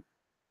 30.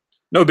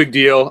 No big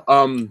deal.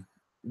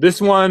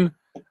 This one,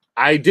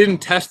 I didn't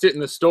test it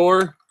in the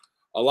store.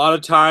 A lot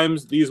of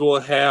times these will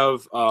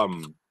have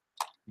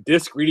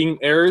disc reading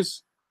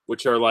errors,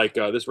 which are like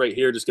this right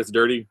here just gets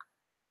dirty.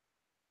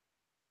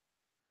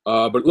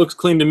 But it looks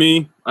clean to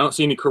me. I don't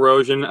see any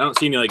corrosion. I don't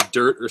see any like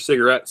dirt or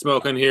cigarette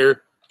smoke in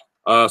here.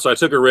 So I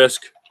took a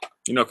risk,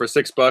 for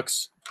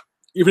 $6.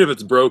 even if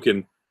it's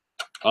broken,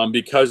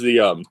 because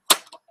the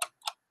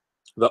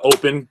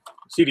open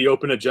CD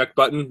open eject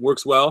button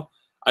works well.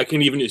 I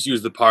can even just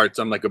use the parts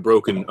on like a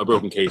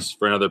broken case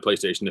for another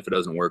PlayStation if it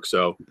doesn't work.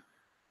 So,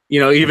 you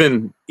know,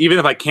 even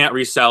if I can't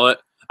resell it,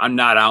 I'm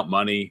not out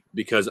money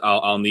because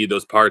I'll need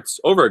those parts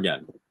over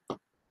again.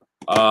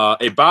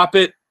 A Bop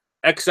It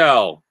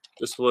XL.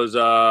 This was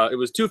it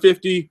was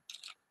 $250.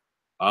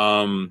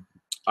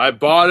 I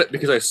bought it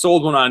because I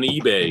sold one on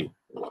eBay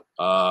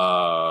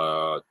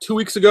 2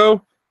 weeks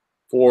ago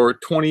for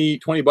 20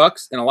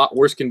 bucks in a lot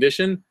worse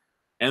condition,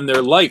 and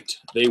they're light.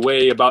 They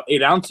weigh about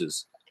 8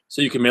 ounces,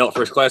 so you can mail it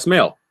first class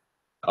mail.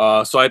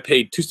 So I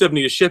paid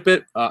 $270 to ship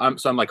it. I'm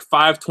like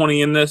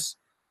 $520 in this.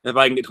 If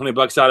I can get 20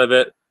 bucks out of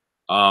it,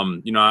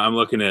 you know, I'm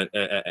looking at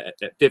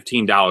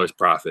 $15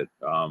 profit.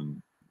 A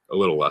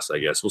little less, I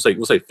guess. We'll say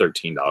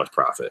 $13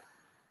 profit.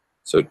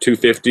 So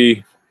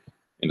 250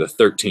 into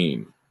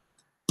 13.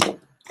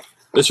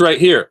 This right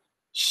here,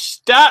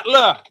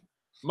 Statler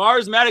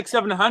Marsmatic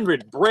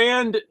 700,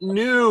 brand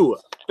new,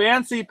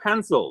 fancy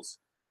pencils.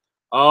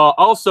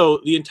 Also,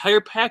 the entire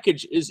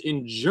package is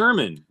in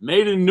German,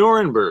 made in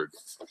Nuremberg.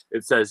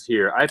 It says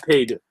here. I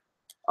paid.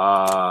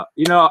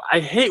 You know, I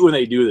hate when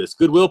they do this.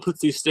 Goodwill puts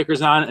these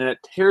stickers on, and it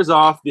tears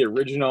off the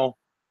original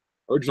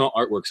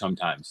artwork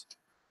sometimes.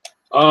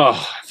 Oh,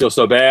 I feel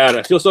so bad.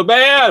 I feel so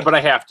bad, but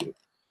I have to.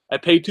 I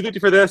paid $250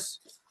 for this.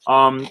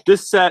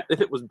 This set,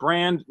 if it was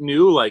brand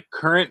new, like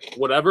current,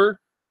 whatever,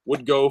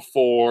 would go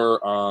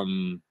for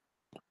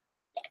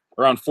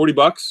around 40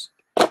 bucks.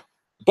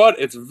 But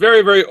it's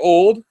very, very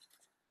old,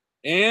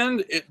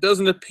 and it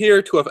doesn't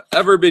appear to have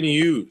ever been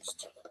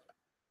used.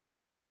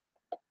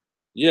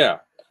 Yeah,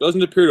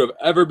 doesn't appear to have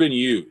ever been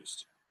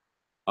used.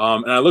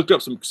 And I looked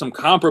up some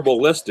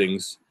comparable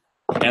listings,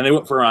 and they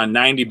went for around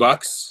 90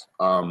 bucks.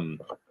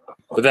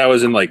 But that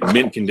was in like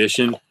mint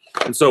condition.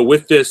 And so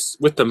with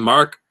the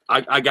mark,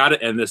 I got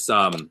it, and this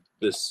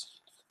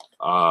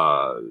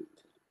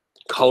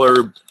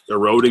color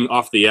eroding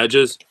off the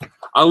edges,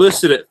 I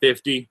listed it at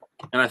 50,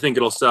 and I think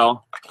it'll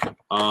sell.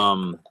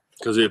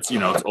 Because it's, you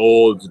know, it's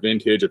old, it's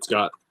vintage, it's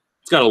got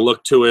a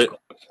look to it.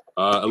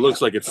 It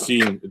looks like it's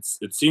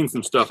seen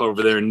some stuff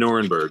over there in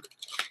Nuremberg.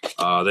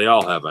 They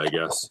all have, I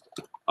guess.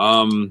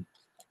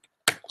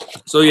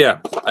 So yeah,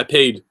 I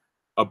paid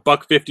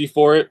 $1.50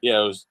 for it.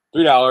 Yeah, it was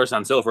 $3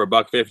 on sale for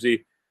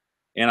 $1.50,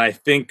 and I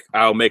think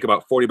I'll make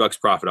about 40 bucks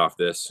profit off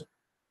this.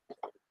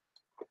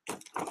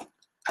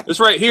 This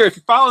right here, if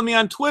you follow me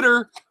on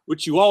Twitter,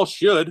 which you all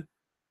should.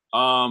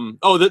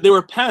 Oh, they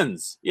were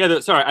pens. Yeah,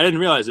 sorry, I didn't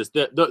realize this.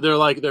 They're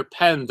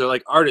pens. They're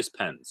like artist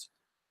pens.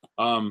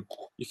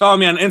 You follow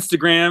me on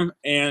Instagram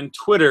and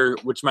Twitter,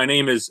 which my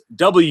name is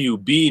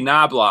WB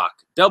Knobloch.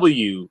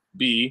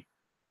 WB,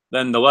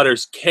 then the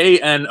letters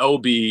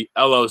KNOBLOCK,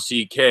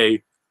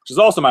 which is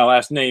also my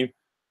last name.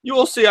 You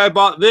will see I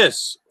bought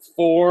this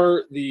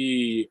for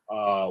the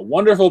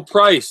wonderful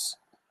price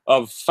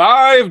of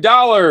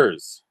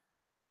 $5.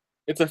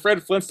 It's a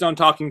Fred Flintstone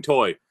talking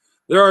toy.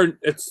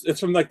 It's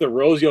from like the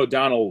Rosie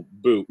O'Donnell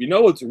boot. You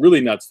know what's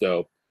really nuts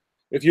though?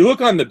 If you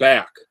look on the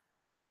back,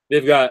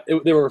 there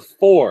were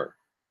four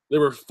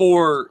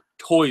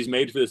toys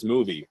made for this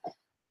movie.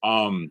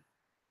 The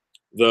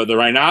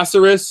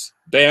rhinoceros,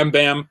 Bam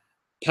Bam,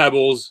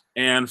 Pebbles,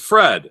 and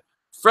Fred.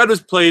 Fred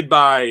was played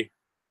by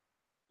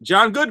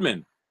John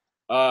Goodman,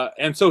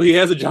 and so he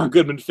has a John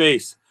Goodman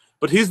face.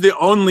 But he's the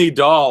only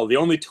doll, the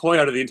only toy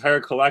out of the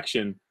entire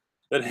collection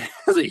that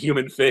has a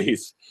human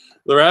face.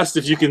 The rest,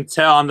 if you can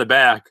tell on the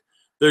back,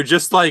 they're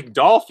just like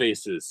doll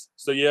faces.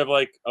 So you have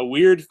like a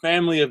weird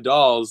family of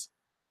dolls,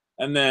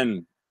 and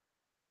then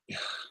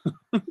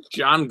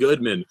John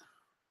Goodman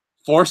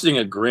forcing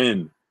a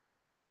grin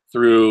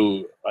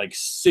through like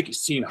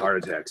 16 heart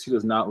attacks. He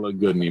does not look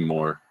good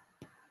anymore.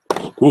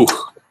 Ooh.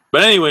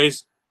 But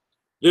anyways,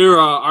 there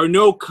are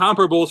no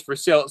comparables for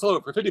sale. It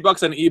sold for 50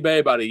 bucks on eBay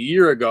about a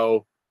year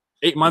ago,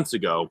 8 months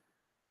ago.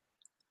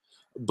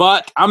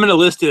 But I'm gonna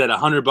list it at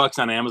 100 bucks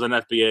on Amazon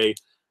FBA.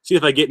 See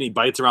if I get any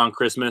bites around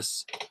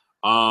Christmas.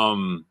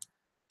 The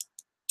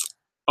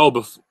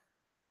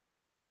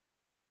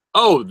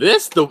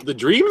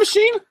Dream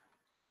Machine?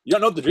 You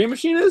don't know what the Dream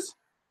Machine is?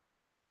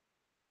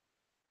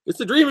 It's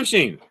the Dream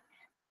Machine.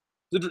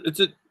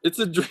 It's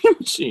a Dream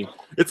Machine.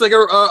 It's like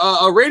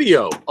a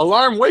radio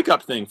alarm wake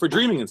up thing for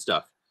dreaming and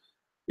stuff.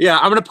 Yeah,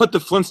 I'm gonna put the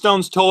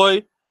Flintstones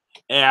toy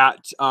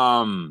at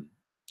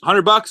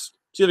 100 bucks.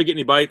 See if I get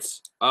any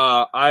bites.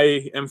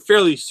 I am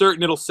fairly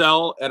certain it'll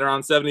sell at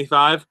around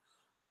 75.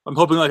 I'm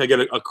hoping like I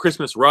get a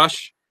Christmas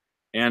rush,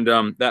 and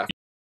that,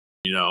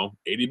 you know,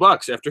 80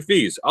 bucks after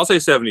fees. I'll say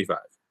 75.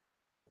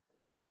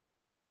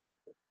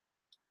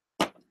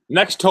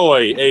 Next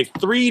toy, a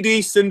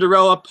 3D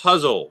Cinderella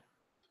puzzle.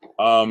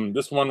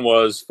 This one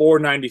was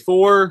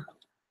 $4.94.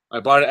 I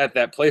bought it at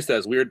that place that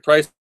has weird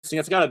pricing.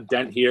 It's got a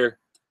dent here.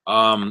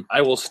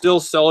 I will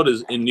still sell it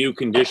as in new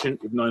condition,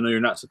 even though I know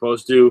you're not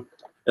supposed to.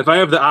 If I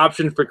have the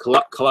option for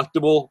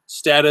collectible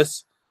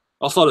status,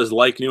 I'll sell it as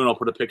like new, and I'll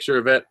put a picture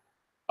of it.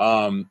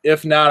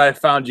 If not, I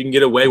found you can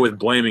get away with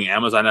blaming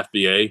Amazon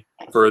FBA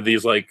for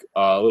these like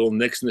little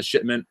nicks in the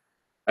shipment.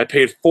 I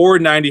paid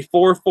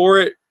 $4.94 for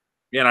it,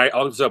 and I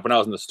looked this up when I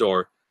was in the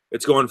store.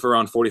 It's going for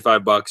around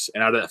 45 bucks,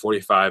 and out of that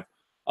 45,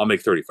 I'll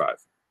make 35.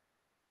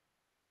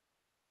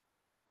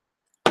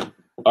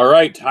 All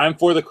right, time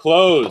for the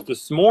close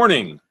this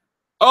morning.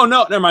 Oh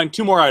no, never mind.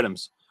 2 more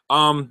items.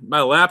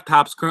 My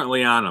laptop's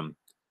currently on them.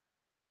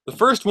 The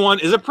first one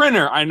is a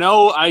printer. I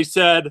know I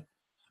said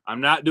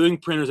I'm not doing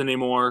printers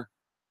anymore,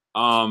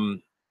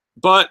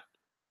 but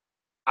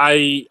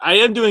I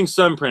am doing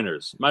some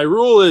printers. My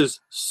rule is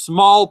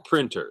small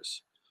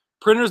printers.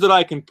 Printers that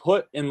I can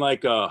put in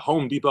like a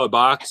Home Depot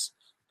box.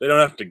 They don't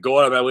have to go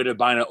out of my way to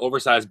buy an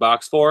oversized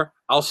box for.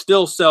 I'll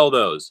still sell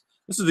those.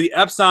 This is the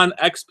Epson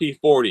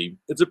XP40.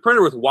 It's a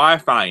printer with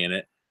Wi-Fi in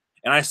it,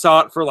 and I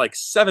saw it for like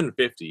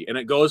 $750, and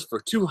it goes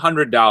for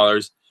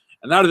 $200.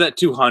 And out of that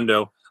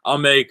 $200, I'll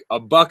make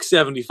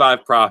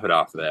 $1.75 profit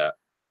off of that.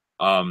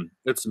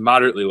 It's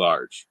moderately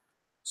large,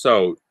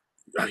 so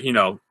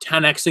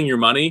 10xing your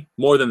money,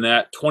 more than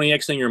that,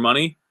 20xing your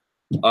money.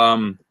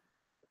 What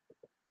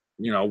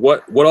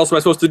else am I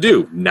supposed to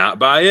do? Not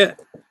buy it?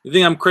 You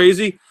think I'm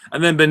crazy?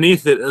 And then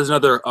beneath it is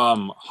another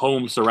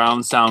home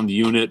surround sound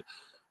unit,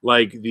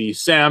 like the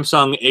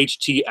Samsung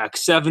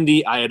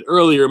HTX70 I had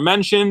earlier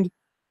mentioned.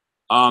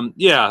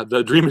 Yeah,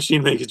 the Dream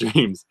Machine makes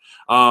dreams.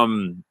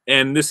 And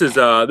this is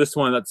this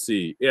one. Let's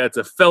see. Yeah, it's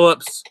a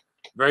Philips,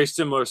 very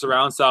similar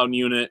surround sound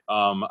unit.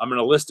 I'm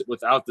gonna list it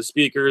without the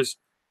speakers.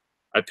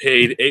 I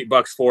paid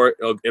 $8 for it.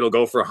 It'll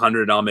go for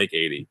 100, and I'll make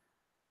 80.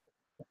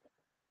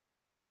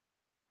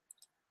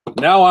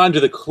 Now on to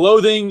the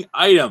clothing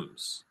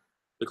items.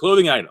 The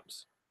clothing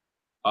items.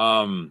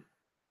 The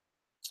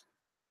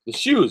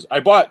shoes.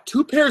 I bought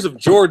 2 pairs of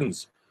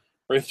Jordans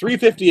for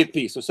 $3.50 a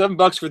piece. So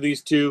 $7 for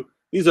these 2.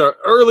 These are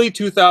early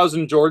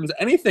 2000 Jordans.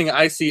 Anything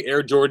I see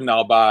Air Jordan,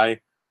 I'll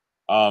buy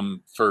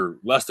for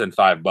less than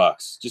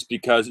 $5. Just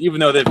because, even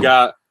though they've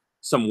got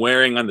some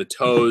wearing on the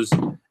toes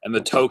and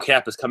the toe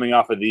cap is coming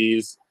off of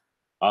these,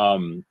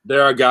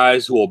 there are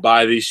guys who will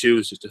buy these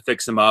shoes just to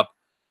fix them up,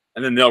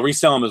 and then they'll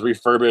resell them as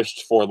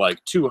refurbished for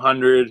like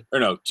 200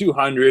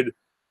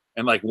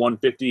 and like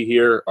 150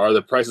 here are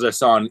the prices I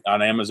saw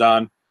on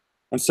Amazon.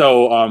 And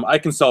so I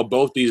can sell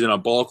both these in a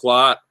bulk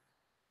lot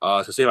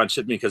to save on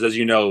shipping, because as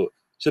you know,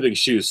 shipping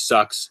shoes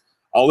sucks.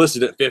 I'll list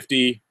it at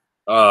 50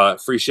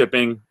 free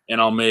shipping,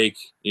 and I'll make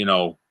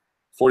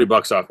 40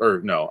 bucks off,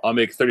 or no, I'll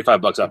make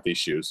 35 bucks off these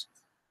shoes.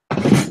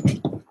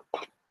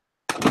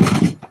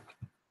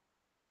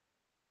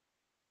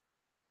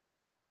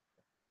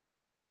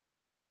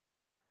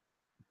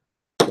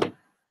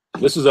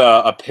 This is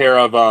a pair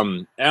of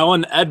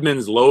Allen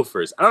Edmonds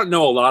loafers. I don't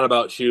know a lot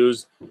about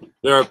shoes.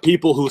 There are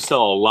people who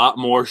sell a lot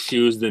more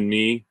shoes than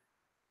me.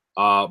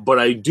 But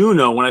I do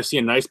know when I see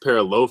a nice pair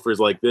of loafers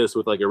like this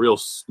with like a real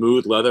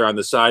smooth leather on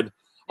the side,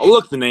 I'll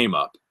look the name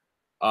up.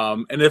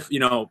 And if,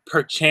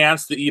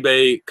 perchance the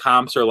eBay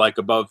comps are like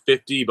above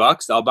 50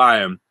 bucks, I'll buy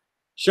them.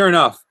 Sure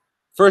enough,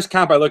 first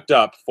comp I looked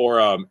up for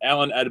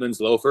Allen Edmonds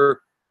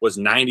loafer was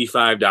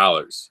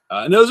 $95.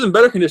 And those in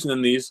better condition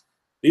than these.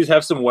 These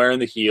have some wear in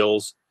the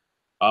heels.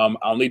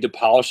 I'll need to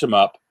polish them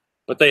up,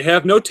 but they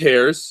have no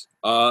tears,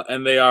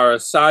 and they are a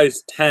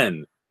size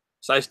 10,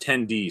 size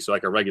 10D, so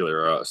like a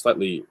regular,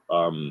 slightly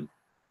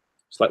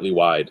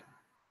wide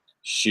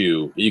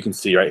shoe. You can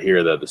see right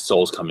here that the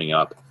sole's coming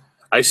up.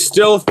 I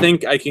still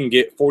think I can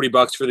get 40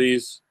 bucks for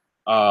these,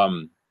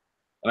 and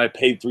I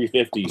paid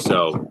 $3.50.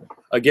 So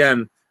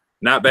again,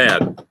 not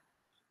bad.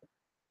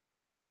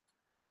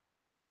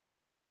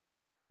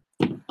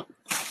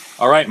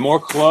 All right, more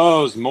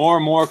clothes,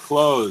 more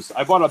clothes.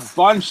 I bought a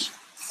bunch.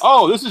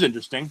 Oh, this is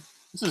interesting.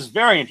 This is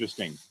very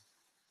interesting.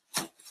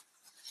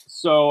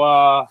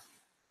 So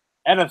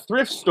at a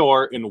thrift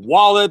store in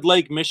Walled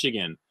Lake,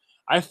 Michigan,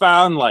 I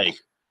found like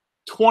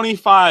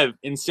 25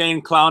 Insane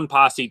Clown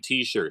Posse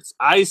t-shirts.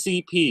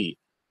 ICP,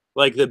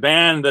 like the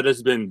band that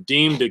has been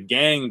deemed a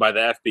gang by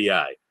the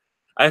FBI.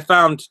 I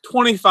found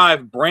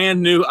 25 brand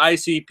new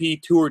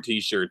ICP tour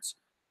t-shirts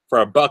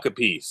for $1 a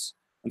piece.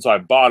 And so I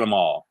bought them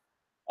all.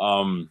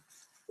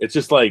 It's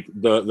just like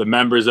the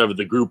members of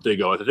the group they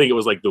go with. I think it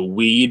was like the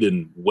Weed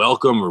and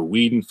Welcome or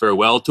Weed and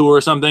Farewell tour or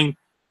something.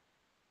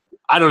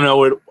 I don't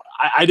know.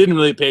 I didn't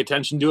really pay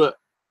attention to it.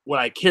 What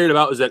I cared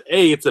about was that,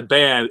 A, it's a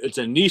band. It's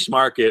a niche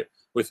market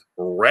with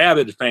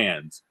rabid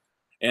fans.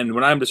 And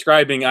when I'm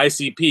describing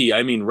ICP,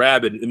 I mean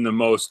rabid in the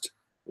most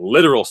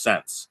literal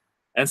sense.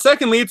 And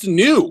secondly, it's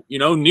new.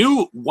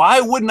 New.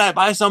 Why wouldn't I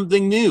buy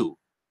something new?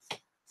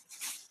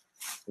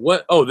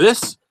 What? Oh,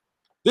 this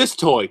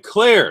toy,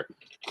 Claire,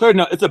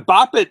 no, it's a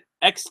Bop It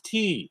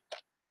XT.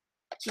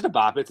 It's just a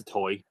Bop It. It's a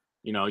toy.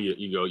 You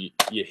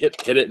hit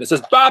it, and it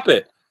says Bop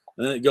It.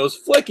 And then it goes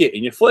flick it,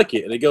 and you flick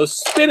it, and it goes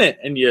spin it,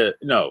 and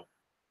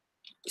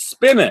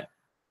spin it.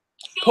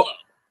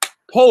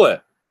 Pull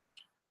it.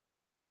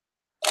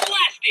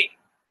 Plastic.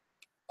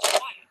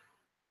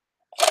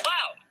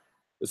 Wow.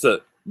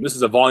 This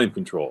is a volume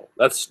control.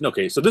 That's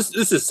okay. So this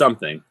is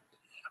something.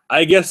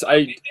 I guess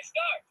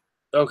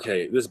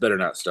okay, this better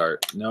not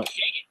start. No.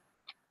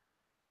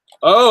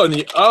 Oh,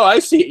 I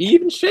see. You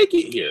even shake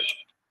it here.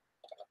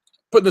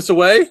 Putting this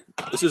away.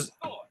 This is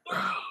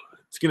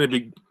It's gonna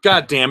be,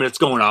 god damn it, it's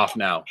going off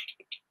now.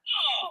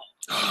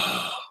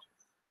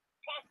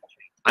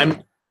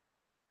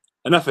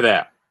 Enough of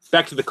that.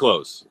 Back to the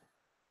close.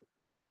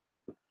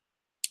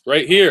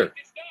 Right here.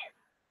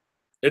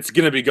 It's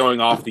gonna be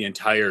going off the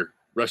entire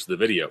rest of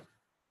the video.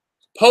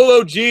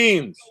 Polo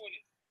jeans.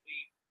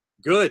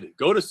 Good.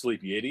 Go to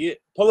sleep, you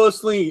idiot. Polo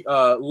sleeve,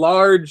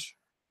 large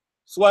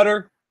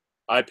sweater.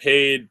 I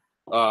paid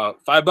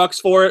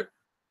 $5 for it.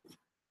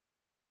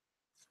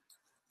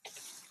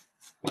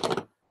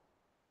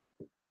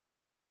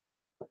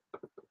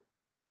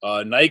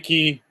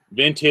 Nike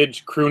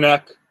vintage crew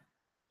neck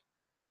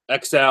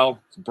XL.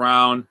 It's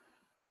brown.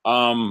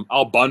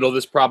 I'll bundle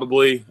this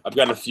probably. I've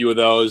got a few of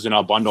those, and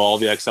I'll bundle all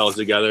the XLs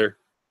together.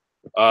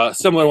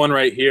 Similar one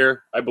right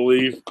here, I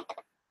believe.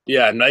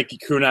 Yeah, Nike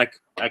crew neck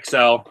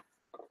XL.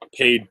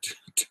 Paid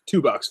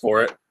 $2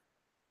 for it.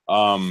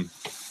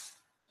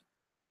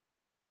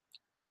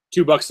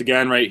 $2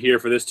 again right here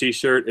for this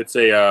T-shirt. It's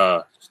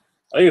a,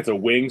 I think it's a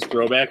Wings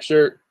throwback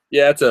shirt.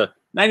 Yeah, it's a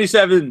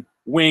 '97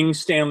 Wings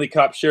Stanley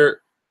Cup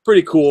shirt.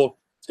 Pretty cool.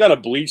 It's got a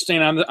bleach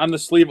stain on the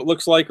sleeve. It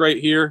looks like right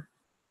here.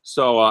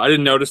 So I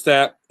didn't notice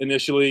that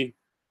initially.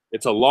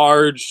 It's a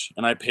large,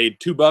 and I paid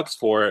 $2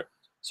 for it.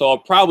 So I'll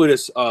probably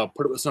just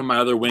put it with some of my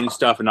other Wings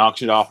stuff and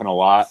auction it off in a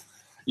lot.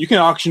 You can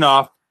auction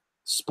off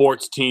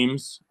sports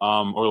teams,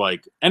 or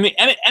like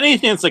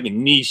anything that's like a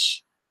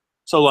niche.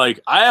 So like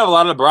I have a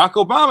lot of Barack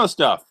Obama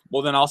stuff.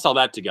 Well, then I'll sell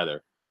that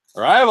together.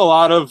 Or I have a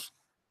lot of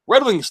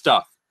Red Wings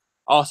stuff.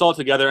 I'll sell it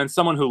together, and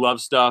someone who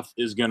loves stuff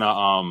is gonna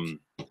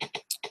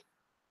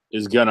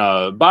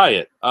buy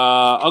it.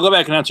 I'll go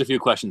back and answer a few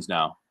questions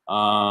now.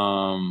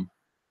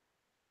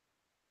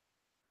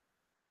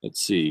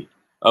 Let's see.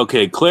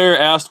 Okay, Claire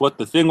asked what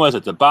the thing was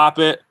at the Bop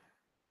It.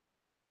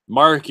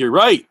 Mark, you're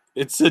right.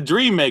 It's a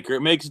dream maker.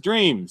 It makes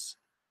dreams.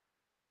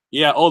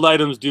 Yeah, old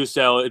items do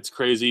sell. It's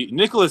crazy.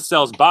 Nicholas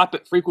sells Bop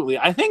It frequently.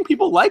 I think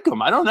people like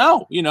them. I don't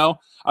know. You know,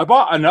 I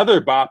bought another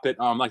Bop It,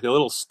 like the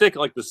little stick,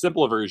 like the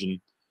simple version,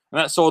 and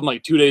that sold in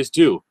like 2 days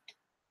too.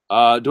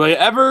 Do I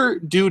ever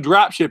do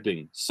drop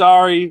shipping?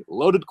 Sorry,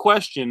 loaded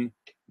question.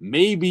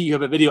 Maybe you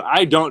have a video.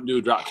 I don't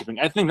do drop shipping.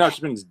 I think drop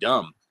shipping is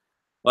dumb.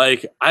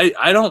 Like,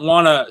 I don't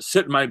want to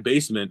sit in my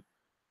basement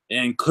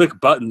and click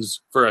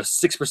buttons for a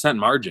 6%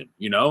 margin,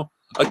 you know?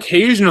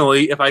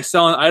 Occasionally, if I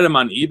sell an item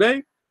on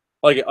eBay,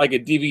 like a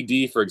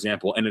DVD, for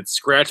example, and it's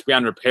scratched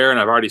beyond repair and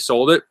I've already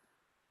sold it,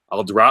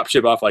 I'll drop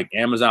ship off like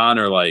Amazon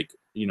or like,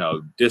 you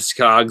know,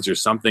 Discogs or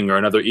something, or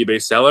another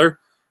eBay seller.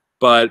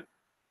 But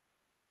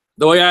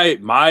the way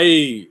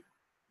my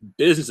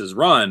business is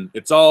run,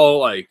 it's all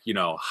like, you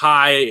know,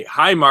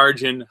 high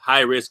margin,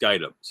 high risk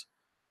items.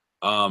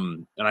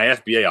 And I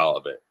FBA all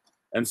of it.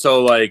 And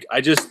so like I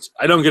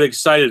don't get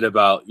excited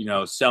about, you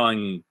know,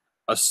 selling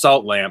a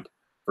salt lamp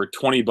for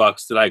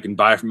 $20 that I can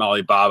buy from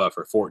Alibaba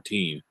for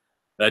 14.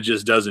 That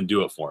just doesn't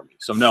do it for me.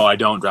 So no, I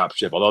don't drop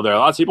ship. Although there are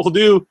lots of people who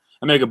do.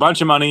 I make a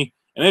bunch of money.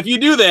 And if you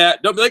do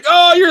that, don't be like,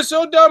 oh, you're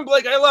so dumb,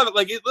 Blake. I love it.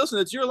 Like, listen,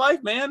 it's your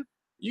life, man.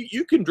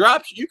 You could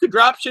drop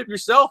ship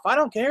yourself. I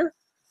don't care.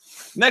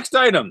 Next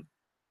item,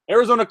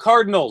 Arizona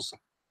Cardinals,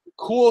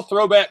 cool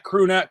throwback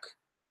crew neck.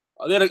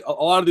 They had a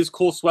lot of these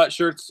cool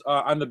sweatshirts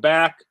on the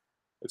back.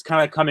 It's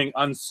kind of coming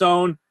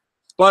unsewn,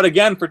 but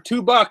again, for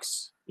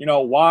 $2, you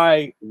know,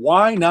 why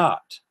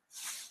not?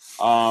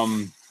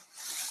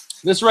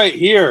 This right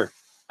here,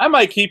 I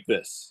might keep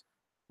this.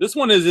 This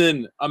one is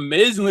in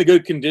amazingly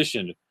good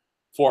condition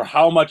for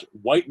how much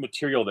white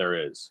material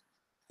there is.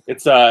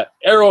 It's a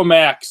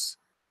Aeromax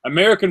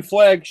American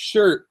flag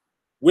shirt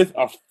with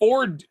a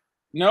Ford,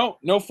 no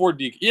Ford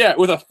decal. Yeah,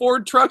 with a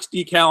Ford Trucks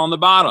decal on the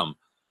bottom.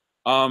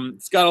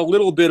 It's got a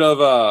little bit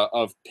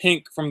of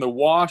pink from the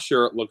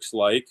washer, it looks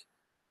like,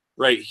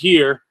 right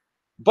here.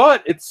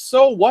 But it's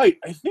so white.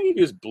 I think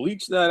you just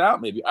bleach that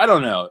out, maybe. I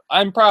don't know.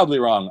 I'm probably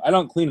wrong. I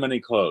don't clean many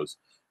clothes.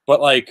 But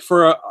like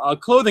for a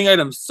clothing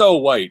item so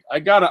white, I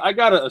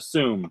gotta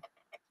assume,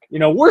 you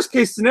know, worst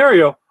case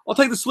scenario, I'll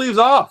take the sleeves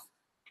off.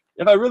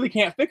 If I really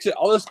can't fix it,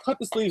 I'll just cut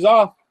the sleeves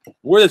off.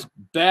 Wear this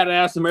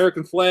badass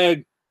American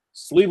flag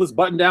sleeveless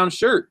button-down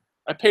shirt.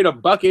 I paid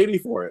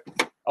 $1.80 for it.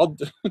 Of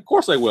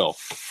course I will.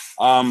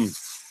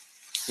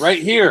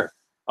 Right here,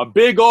 a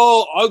big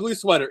old ugly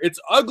sweater. It's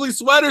ugly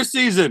sweater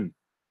season.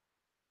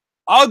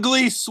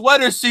 Ugly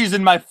sweater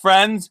season, my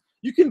friends.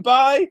 You can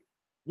buy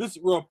this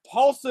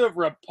repulsive,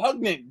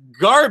 repugnant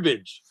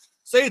garbage.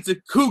 Say it's a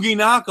Coogie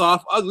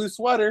knockoff ugly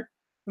sweater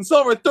and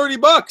sell it for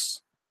 $30.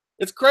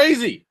 It's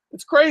crazy.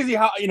 It's crazy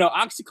how, you know,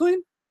 OxyClean?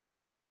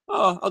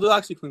 Oh, I'll do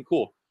OxyClean.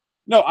 Cool.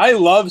 No, I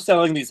love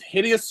selling these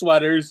hideous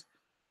sweaters.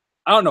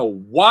 I don't know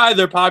why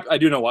they're popular. I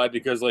do know why,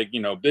 because, like,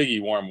 you know,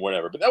 Biggie wore them,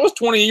 whatever. But that was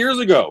 20 years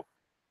ago.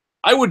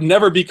 I would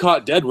never be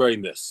caught dead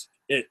wearing this.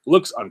 It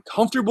looks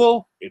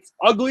uncomfortable. It's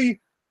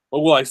ugly. But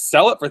will I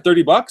sell it for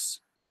 $30?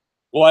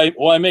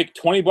 Will I make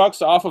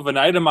 $20 off of an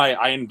item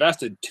I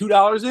invested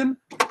 $2 in?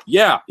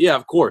 Yeah,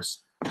 of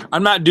course.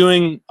 I'm not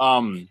doing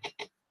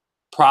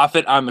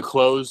profit on the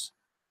clothes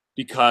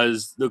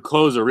because the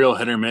clothes are real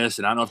hit or miss,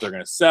 and I don't know if they're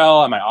going to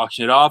sell. I might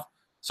auction it off.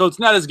 So it's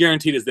not as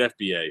guaranteed as the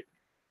FBA.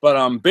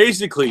 But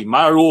basically,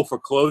 my rule for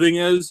clothing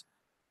is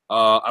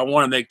I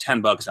want to make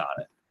 $10 on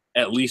it,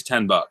 at least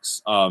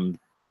 $10.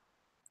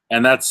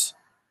 And that's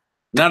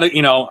not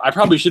a, I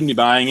probably shouldn't be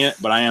buying it,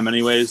 but I am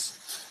anyways.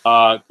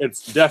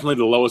 It's definitely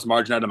the lowest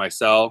margin item I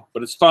sell,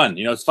 but it's fun.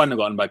 It's fun to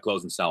go out and buy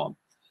clothes and sell them.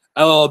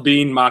 LL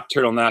Bean mock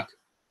turtleneck.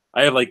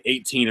 I have like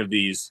 18 of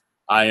these.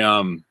 I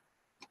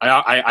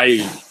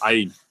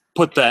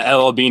put the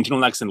LL Bean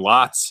turtlenecks in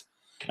lots,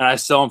 and I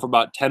sell them for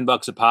about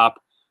 $10 a pop.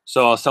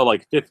 So I'll sell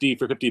like 50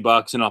 for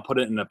 $50, and I'll put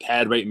it in a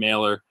pad rate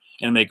mailer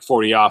and make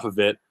 40 off of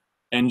it.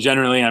 And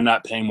generally, I'm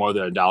not paying more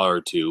than $1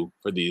 or $2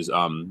 for these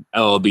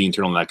LL Bean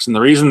turtlenecks. And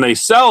the reason they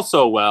sell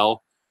so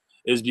well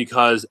is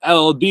because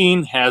LL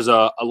Bean has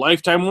a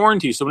lifetime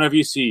warranty. So whenever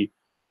you see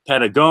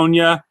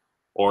Patagonia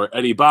or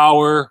Eddie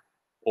Bauer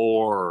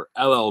or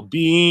LL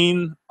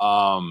Bean,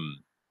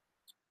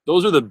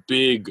 those are the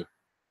big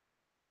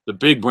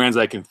brands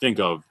I can think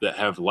of that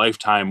have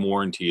lifetime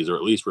warranties or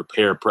at least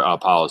repair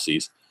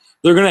policies.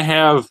 They're going to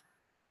have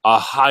a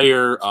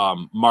higher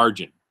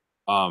margin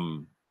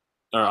or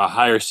a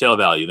higher sale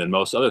value than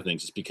most other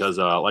things, just because,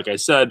 like I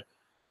said,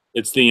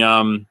 it's the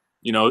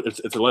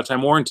it's a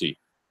lifetime warranty.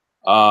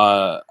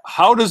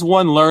 How does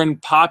one learn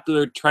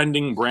popular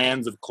trending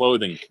brands of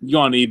clothing? You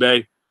go on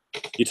eBay,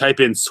 you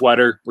type in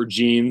sweater or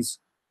jeans,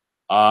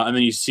 and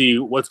then you see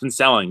what's been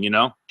selling.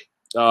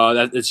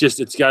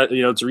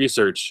 It's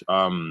research.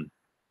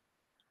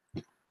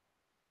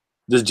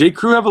 Does J.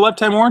 Crew have a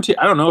lifetime warranty?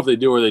 I don't know if they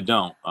do or they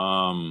don't.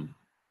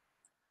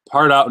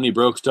 Part out when he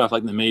broke stuff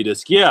like the mini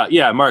disc.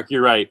 Yeah, Mark,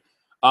 you're right.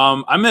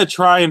 I'm gonna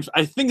try and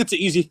I think it's an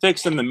easy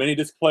fix on the mini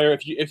disc player.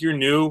 If you're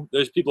new,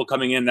 there's people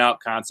coming in and out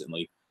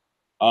constantly.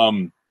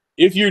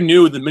 If you're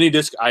new, the mini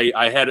disc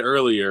I had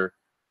earlier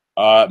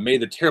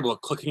made the terrible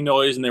clicking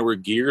noise, and there were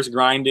gears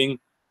grinding,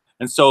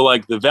 and so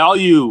like the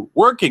value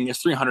working is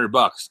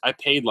 $300. I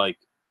paid like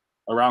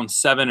around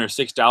 $7 or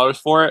 $6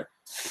 for it,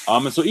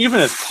 and so even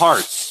as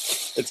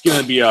parts, it's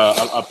going to be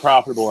a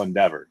profitable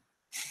endeavor.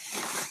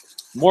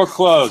 More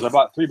clothes. I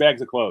bought 3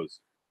 bags of clothes.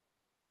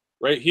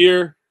 Right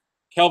here,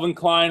 Calvin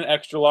Klein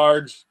extra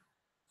large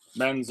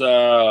men's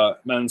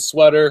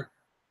sweater.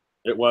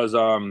 It was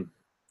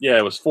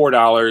it was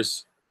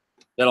 $4.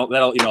 That'll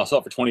I'll sell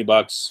it for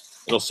 $20.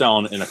 It'll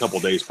sell in a couple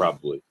days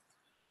probably.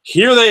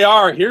 Here they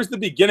are. Here's the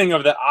beginning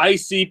of the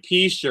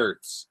ICP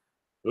shirts.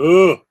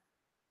 Ugh.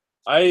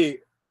 They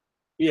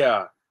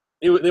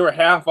were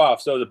half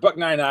off, so the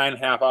 $1.99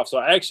 half off. So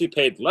I actually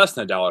paid less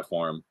than $1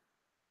 for them.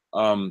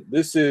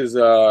 This is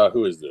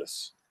who is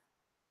this?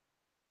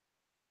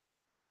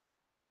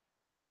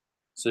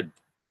 Is it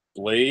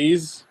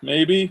Blaze?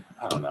 Maybe,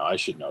 I don't know. I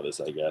should know this,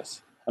 I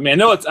guess. I mean, I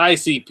know it's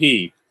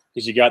ICP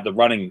because you got the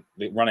running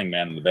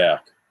man in the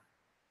back.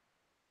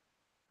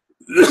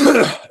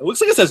 It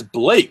looks like it says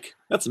Blake.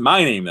 That's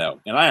my name though,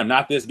 and I am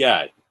not this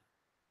guy.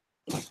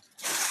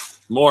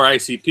 More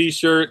ICP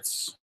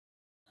shirts.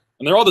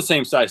 And they're all the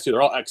same size, too.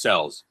 They're all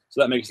XLs.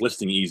 So that makes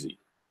listing easy.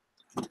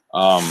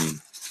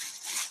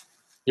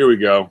 Here we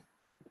go.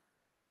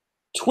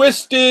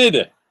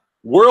 Twisted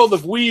World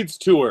of Weeds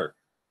Tour.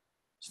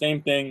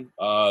 Same thing.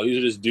 These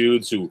are just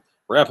dudes who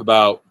rap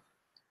about,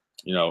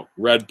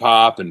 Red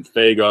Pop and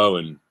Faygo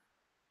and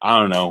I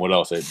don't know what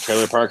else.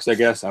 Trailer parks, I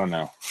guess. I don't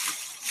know.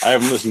 I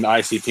haven't listened to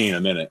ICP in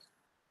a minute.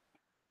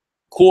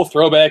 Cool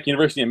throwback.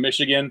 University of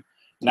Michigan,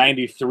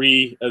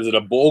 93. Is it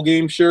a bowl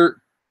game shirt?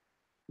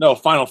 No,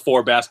 Final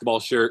Four basketball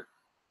shirt.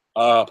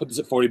 Put this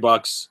at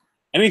 $40.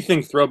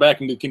 Anything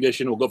throwback in good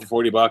condition will go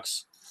for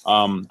 $40.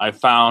 I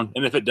found,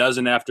 and if it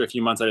doesn't, after a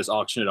few months, I just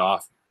auction it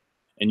off,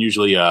 and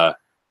usually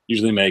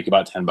make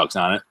about $10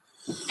 on it.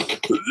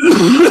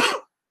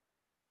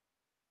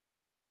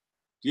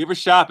 Do you ever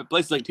shop at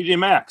places like TJ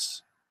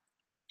Maxx?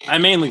 I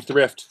mainly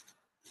thrift.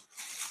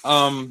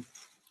 You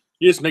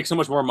just make so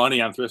much more money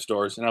on thrift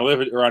stores, and I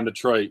live around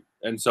Detroit,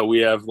 and so we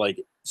have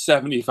like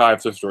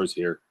 75 thrift stores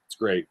here. It's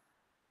great.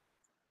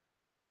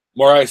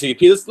 More ICP.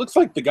 This looks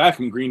like the guy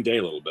from Green Day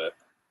a little bit.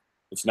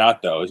 It's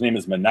not, though. His name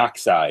is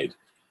Monoxide.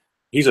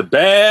 He's a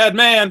bad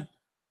man.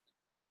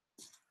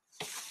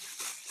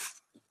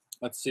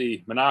 Let's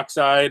see.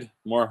 Monoxide.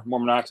 More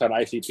Monoxide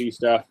ICP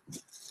stuff.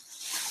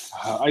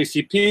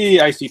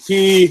 ICP.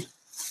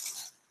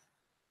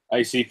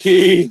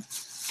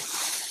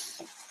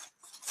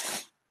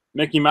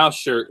 Mickey Mouse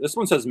shirt. This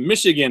one says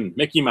Michigan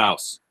Mickey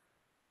Mouse.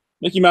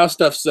 Mickey Mouse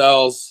stuff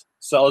sells.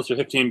 Sells for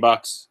 $15.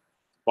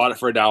 Bought it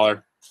for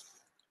 $1.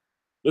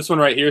 This one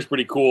right here is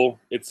pretty cool.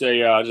 It's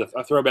just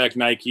a throwback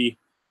Nike.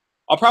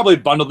 I'll probably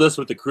bundle this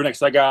with the crew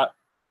necks I got.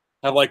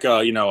 Have like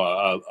a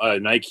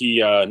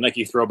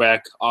Nike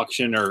throwback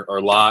auction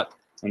or lot,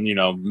 and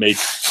make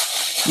 10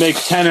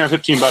 or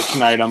 $15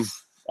 an item,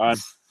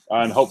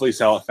 and hopefully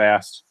sell it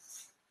fast.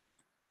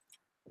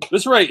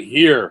 This right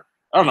here,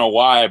 I don't know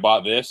why I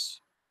bought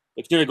this.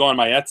 It's gonna go on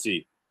my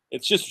Etsy.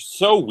 It's just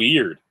so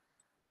weird.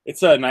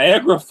 It's a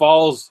Niagara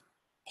Falls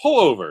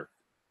pullover.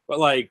 But,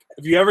 like,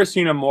 have you ever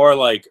seen a more,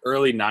 like,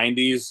 early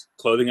 90s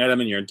clothing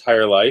item in your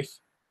entire life?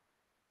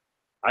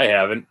 I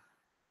haven't.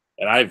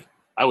 And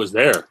I was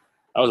there.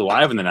 I was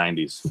alive in the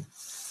 90s.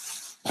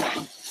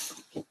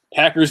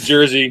 Packers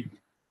jersey.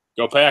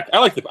 Go Pack. I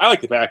like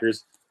the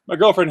Packers. My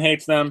girlfriend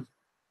hates them.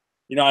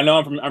 You know, I know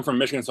I'm from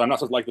Michigan, so I'm not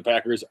supposed to like the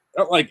Packers. I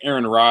don't like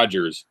Aaron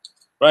Rodgers,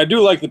 but I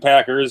do like the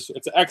Packers.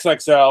 It's an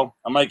XXL.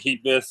 I might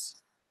keep this.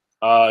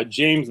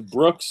 James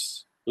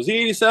Brooks, was he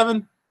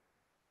 87?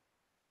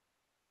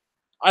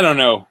 I don't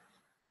know.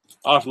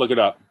 I'll have to look it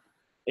up.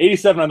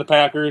 87 on the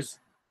Packers.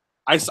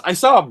 I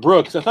saw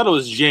Brooks. I thought it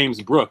was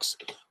James Brooks,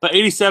 but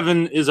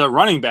 87 is a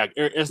running back.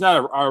 It's not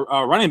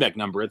a running back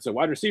number. It's a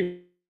wide receiver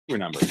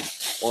number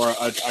or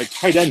a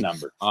tight end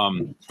number.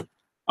 I'm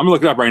gonna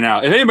look it up right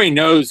now. If anybody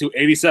knows who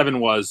 87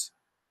 was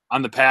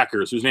on the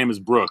Packers, whose name is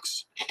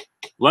Brooks,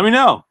 let me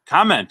know.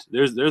 Comment.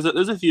 There's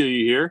a few of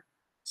you here.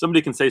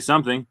 Somebody can say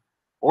something,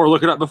 or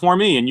look it up before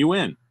me, and you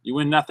win. You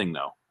win nothing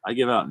though. I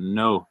give out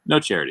no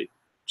charity.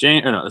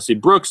 Let's see.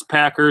 Brooks,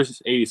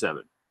 Packers,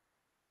 87.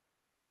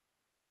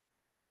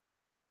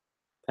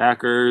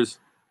 Packers,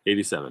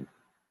 87.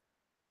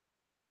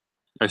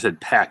 I said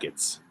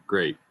packets.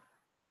 Great.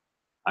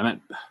 I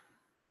meant, of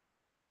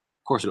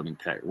course I don't mean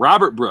packet.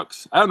 Robert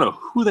Brooks. I don't know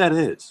who that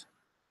is.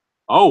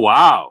 Oh,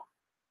 wow.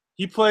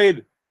 He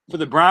played for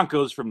the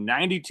Broncos from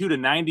 92 to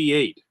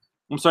 98.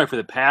 I'm sorry, for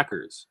the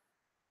Packers.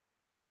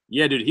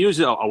 Yeah, dude, he was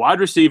a wide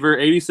receiver,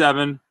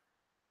 87.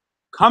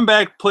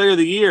 Comeback player of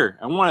the year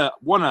and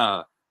won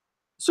a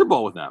Super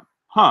Bowl with them.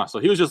 Huh, so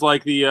he was just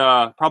like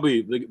the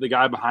probably the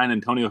guy behind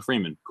Antonio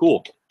Freeman.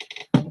 Cool.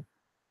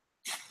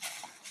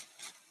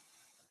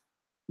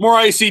 More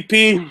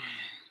ICP.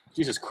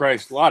 Jesus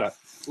Christ, a lot of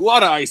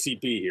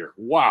ICP here.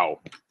 Wow.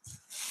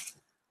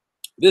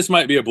 This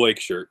might be a Blake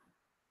shirt.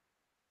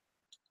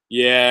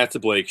 Yeah, it's a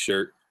Blake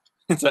shirt.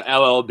 It's a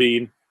LL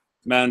Bean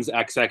men's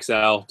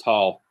XXL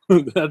tall.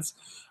 That's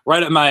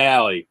right up my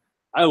alley.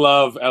 I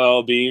love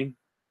LL Bean.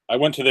 I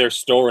went to their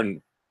store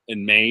in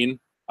Maine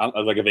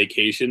on like a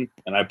vacation,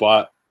 and I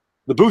bought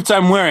the boots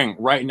I'm wearing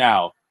right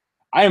now.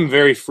 I am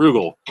very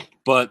frugal,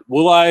 but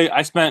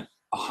I spent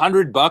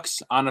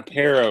 $100 on a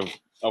pair of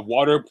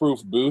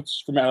waterproof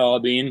boots from LL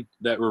Bean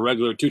that were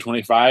regular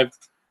 $225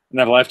 and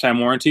have a lifetime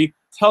warranty.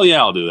 Hell yeah,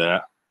 I'll do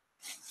that.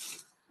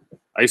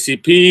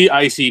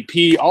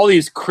 ICP, all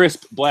these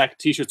crisp black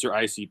t-shirts are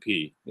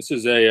ICP. This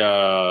is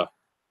a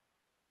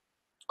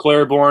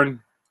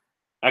Claiborne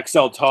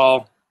XL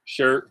tall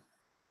shirt.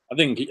 I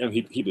think I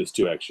can keep this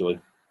too, actually.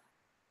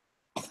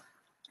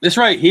 This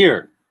right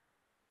here.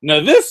 Now,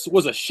 this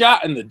was a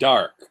shot in the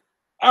dark.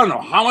 I don't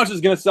know how much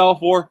it's going to sell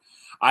for.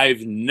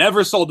 I've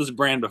never sold this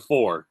brand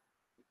before,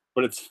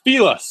 but it's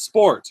Fila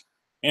Sport,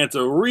 and it's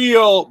a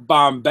real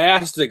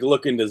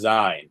bombastic-looking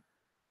design.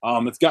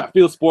 It's got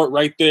Fila Sport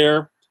right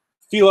there.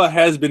 Fila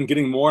has been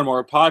getting more and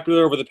more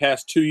popular over the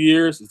past 2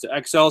 years. It's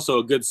an XL, so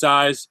a good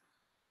size.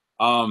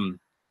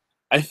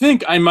 I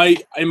think I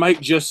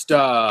might just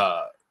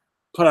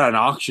put on an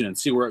auction and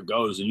see where it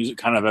goes and use it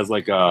kind of as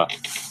like a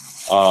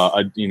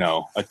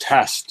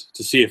test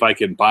to see if I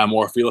can buy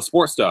more Fila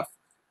Sport stuff.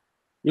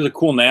 Here's a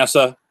cool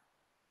NASA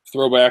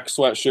throwback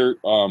sweatshirt.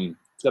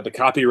 It's got the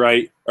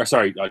copyright,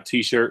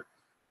 t-shirt,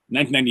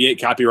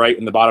 1998 copyright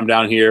in the bottom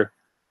down here.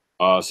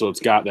 So it's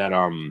got that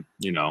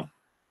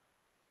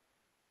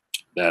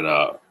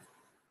that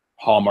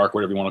hallmark,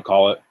 whatever you want to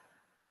call it.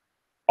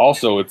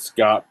 Also, it's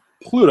got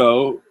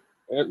Pluto.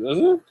 Is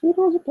it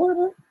Pluto's a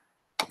planet?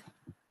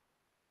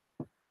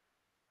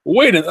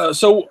 Wait,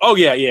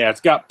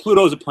 it's got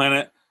Pluto as a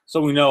planet,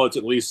 so we know it's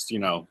at least,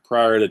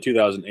 prior to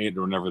 2008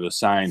 or whenever the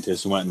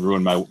scientists went and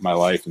ruined my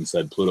life and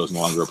said Pluto's no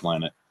longer a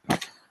planet.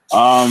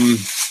 Some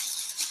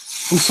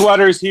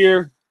sweaters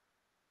here.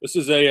 This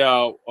is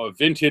a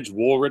vintage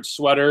Woolrich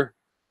sweater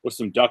with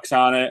some ducks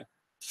on it.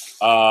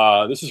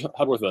 This is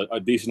worth a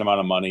decent amount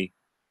of money.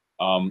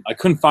 I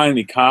couldn't find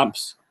any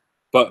comps,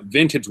 but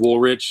vintage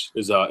Woolrich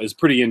is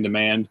pretty in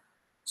demand.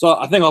 So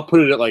I think I'll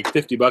put it at like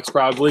 $50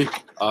 probably,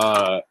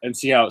 and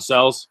see how it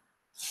sells.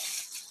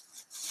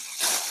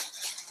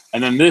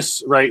 And then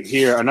this right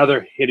here,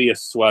 another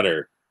hideous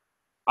sweater.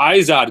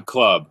 Izod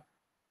Club.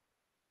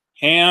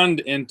 Hand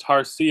in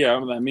Tarsia, I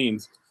don't know what that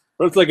means.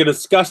 But it's like a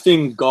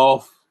disgusting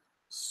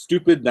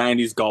stupid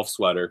 90s golf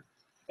sweater.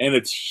 And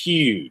it's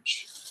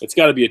huge. It's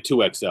got to be a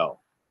 2XL.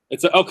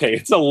 It's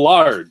a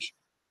large.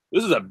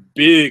 This is a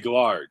big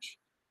large.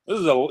 This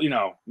is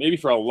maybe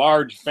for a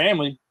large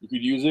family you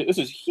could use it. This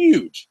is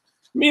huge.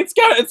 I mean, it's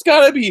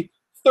got to be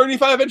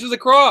 35 inches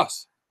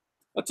across.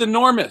 That's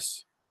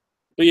enormous.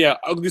 But yeah,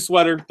 ugly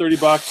sweater, $30.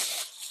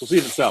 We'll see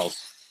if it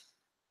sells.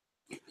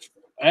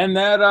 And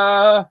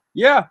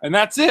and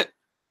that's it.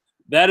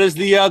 That is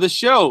the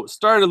show.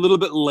 Started a little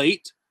bit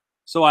late,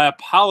 so I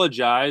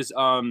apologize.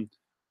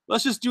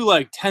 Let's just do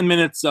like 10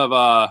 minutes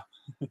of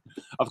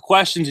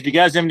questions. If you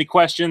guys have any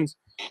questions,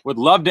 would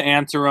love to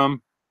answer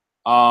them.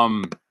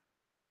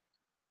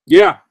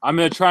 Yeah, I'm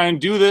gonna try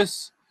and do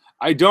this.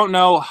 I don't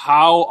know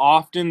how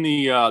often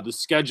the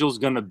schedule's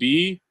gonna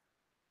be.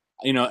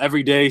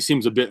 Every day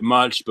seems a bit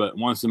much, but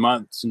once a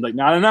month seems like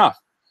not enough.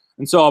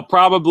 And so I'll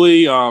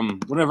probably,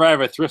 whenever I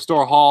have a thrift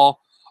store haul,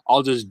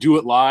 I'll just do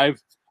it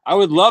live. I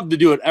would love to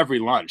do it every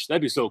lunch.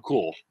 That'd be so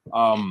cool.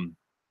 And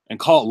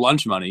call it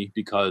lunch money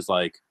because,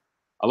 like,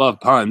 I love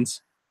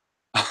puns.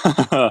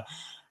 But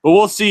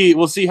we'll see.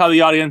 We'll see how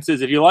the audience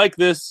is. If you like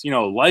this,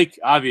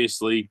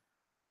 obviously,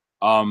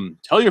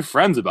 tell your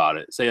friends about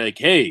it. Say like,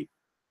 hey,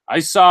 I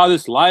saw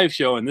this live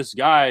show and this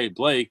guy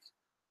Blake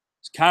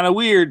is kind of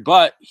weird,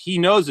 but he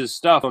knows his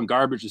stuff on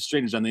garbage to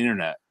strangers on the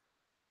internet.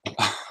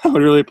 I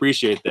would really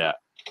appreciate that.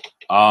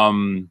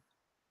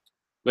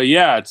 But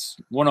yeah, it's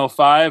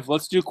 1:05.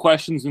 Let's do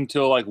questions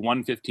until like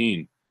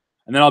 1:15,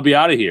 and then I'll be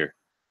out of here.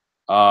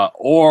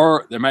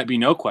 Or there might be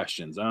no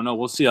questions. I don't know.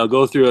 We'll see. I'll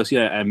go through. See,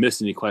 I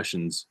missed any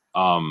questions.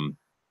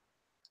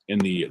 In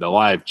the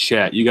live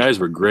chat. You guys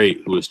were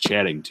great. Who was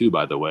chatting too,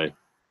 by the way.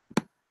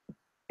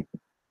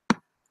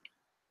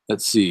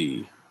 Let's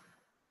see.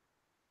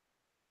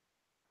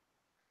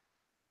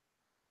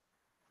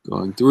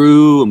 Going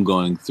through. I'm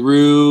going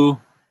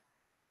through.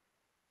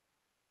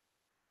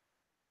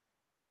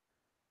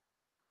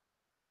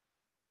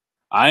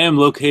 I am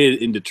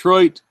located in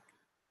Detroit.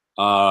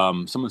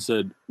 Someone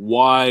said,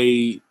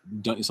 why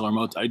don't you sell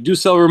remotes? I do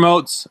sell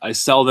remotes. I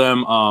sell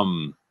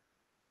them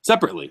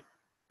separately.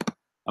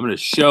 I'm going to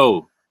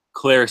show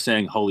Claire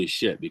saying holy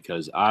shit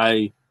because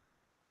I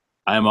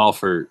am all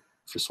for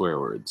swear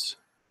words.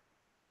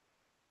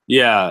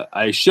 Yeah,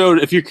 I showed,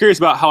 if you're curious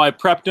about how I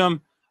prepped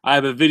them, I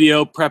have a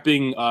video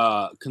prepping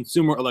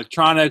consumer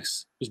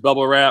electronics, just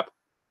bubble wrap.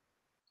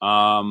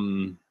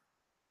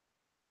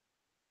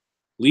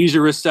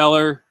 Leisure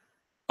reseller.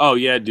 Oh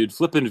yeah, dude,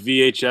 flipping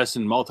VHS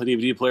and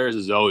multi-DVD players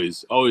is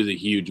always a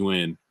huge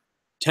win.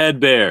 Ted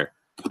Bear.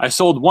 I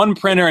sold one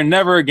printer and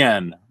never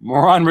again.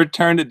 Moron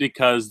returned it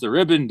because the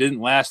ribbon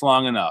didn't last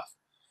long enough.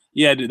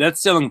 Yeah, dude,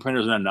 that's selling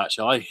printers in a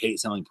nutshell. I hate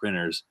selling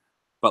printers,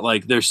 but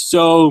like, there's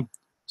so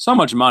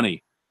much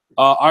money.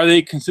 Are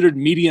they considered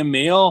medium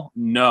mail?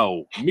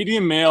 No.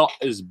 Medium mail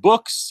is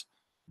books,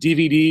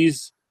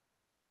 DVDs,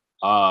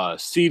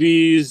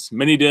 CDs,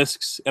 mini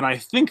discs, and I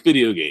think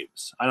video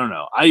games. I don't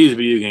know. I use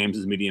video games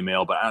as medium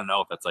mail, but I don't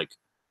know if that's like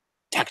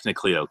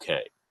technically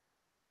okay.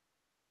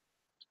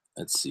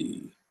 Let's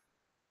see.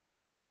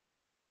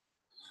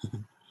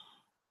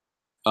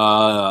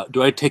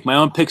 Do I take my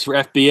own picks for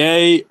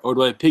FBA or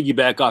do I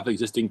piggyback off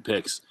existing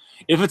picks?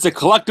 If it's a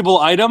collectible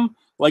item,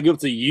 like if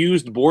it's a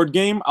used board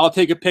game, I'll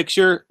take a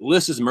picture,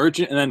 list as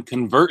merchant, and then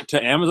convert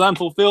to Amazon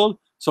fulfilled.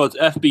 So it's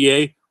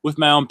FBA with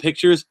my own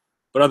pictures.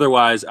 But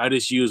otherwise, I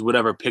just use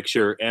whatever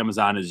picture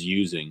Amazon is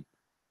using.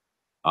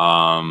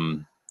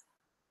 Yeah,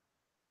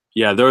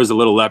 there was a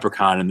little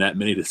leprechaun in that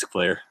mini disc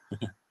player.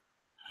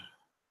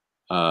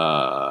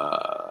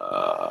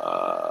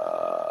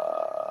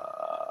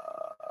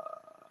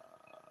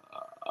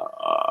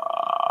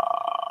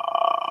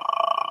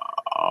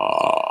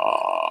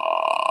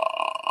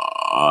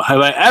 Have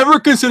I ever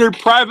considered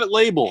private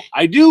label?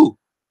 I do.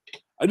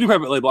 I do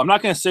private label. I'm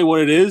not going to say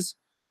what it is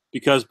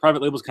because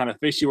private label is kind of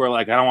fishy where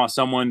like I don't want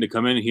someone to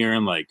come in here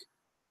and like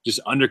just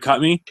undercut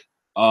me.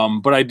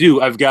 But I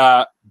do. I've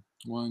got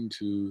 1,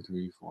 2,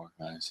 3, 4,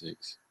 5,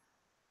 6.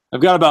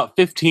 I've got about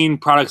 15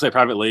 products I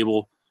private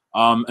label.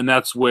 And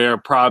that's where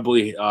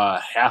probably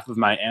half of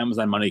my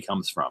Amazon money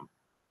comes from.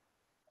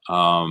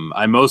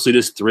 I mostly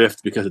just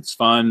thrift because it's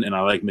fun and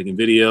I like making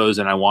videos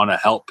and I want to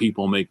help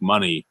people make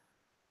money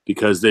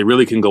because they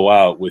really can go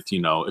out with,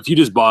 if you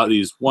just bought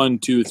these 1,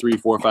 2, 3,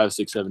 4, 5,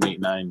 6, 7,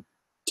 8, 9,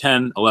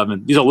 10,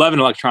 11, these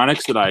 11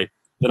 electronics that I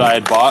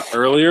had bought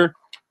earlier,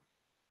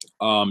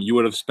 you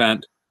would have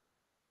spent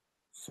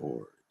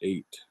 4,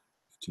 8,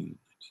 15,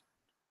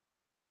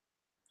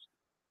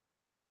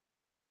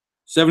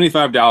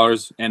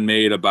 $75 and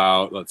made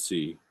about, let's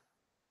see,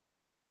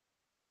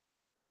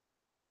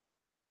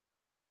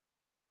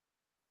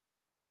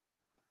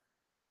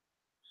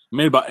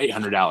 made about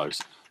 $800.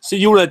 So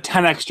you would have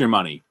 10 extra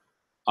money.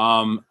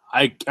 I'm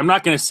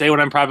not going to say what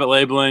I'm private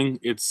labeling.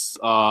 It's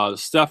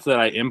stuff that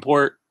I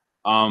import.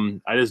 I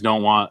just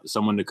don't want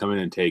someone to come in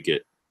and take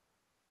it.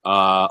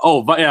 Yeah,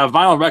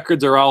 vinyl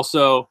records are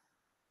also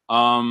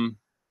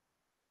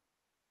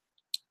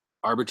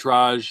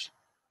arbitrage.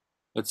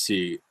 Let's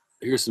see.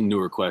 Here's some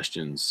newer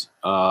questions.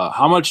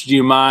 How much do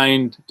you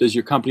mind does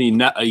your company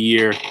net a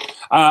year?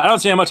 I don't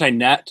say how much I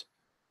net,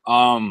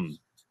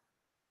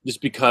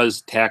 just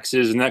because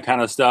taxes and that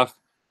kind of stuff.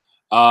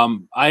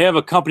 I have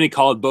a company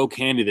called Bo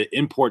Candy that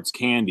imports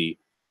candy,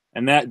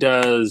 and that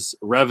does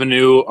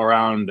revenue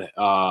around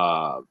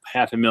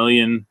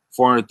 $500,000,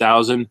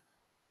 400,000.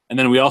 And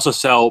then we also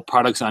sell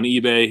products on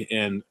eBay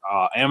and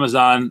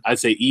Amazon. I'd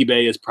say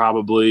eBay is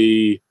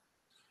probably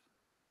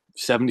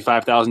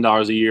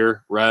 $75,000 a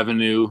year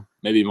revenue,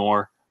 maybe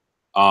more.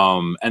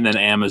 And then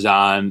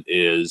Amazon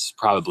is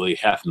probably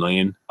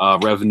 $500,000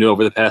 revenue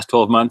over the past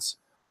 12 months.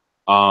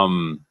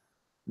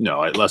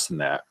 No, less than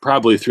that.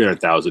 Probably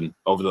 300,000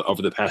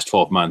 over the past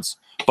 12 months.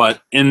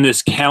 But in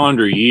this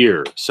calendar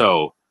year,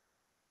 so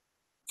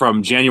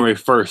from January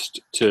 1st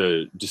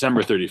to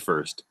December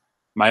 31st,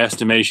 my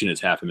estimation is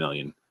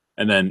 $500,000.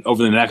 And then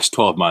over the next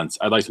 12 months,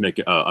 I'd like to make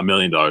 $1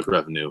 million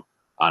revenue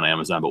on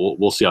Amazon, but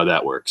we'll see how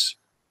that works.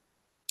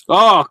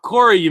 Oh,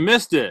 Corey, you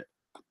missed it.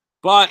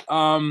 But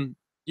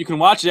you can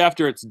watch it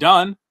after it's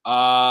done.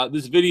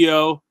 This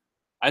video,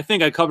 I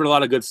think I covered a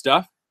lot of good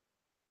stuff.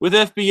 with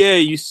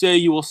FBA, you say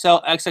you will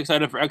sell XX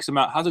item for X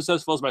amount. How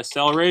successful is my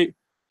sell rate?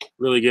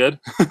 Really good.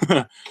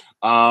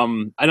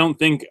 I don't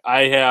think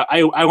I have.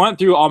 I went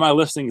through all my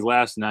listings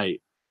last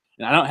night,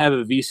 and I don't have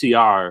a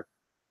VCR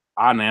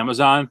on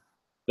Amazon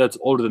that's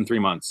older than 3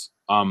 months.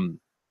 I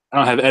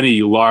don't have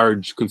any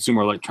large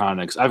consumer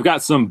electronics. I've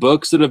got some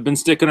books that have been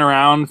sticking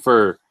around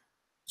for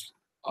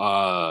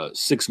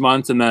 6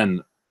 months, and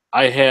then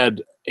I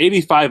had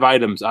 85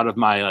 items out of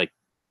my like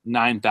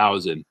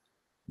 9,000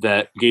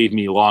 that gave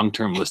me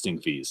long-term listing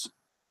fees.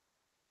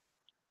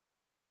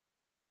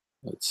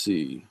 Let's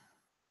see.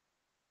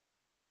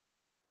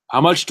 How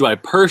much do I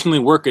personally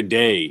work a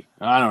day?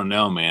 I don't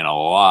know, man, a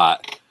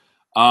lot.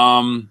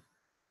 I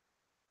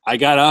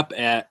got up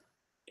at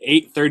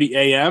 8:30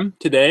 a.m.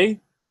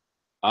 today,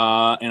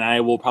 and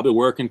I will probably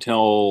work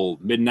until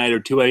midnight or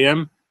 2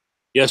 a.m.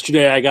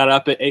 Yesterday, I got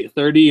up at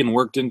 8:30 and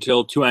worked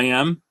until 2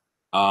 a.m.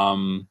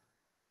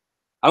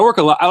 I work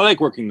a lot. I like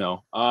working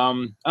though. I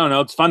don't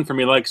know. It's fun for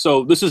me. Like,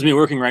 so this is me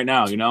working right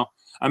now. You know,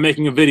 I'm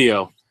making a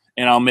video,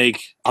 and I'll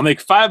make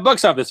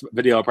 $5 off this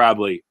video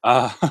probably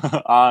on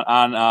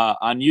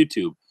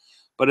YouTube.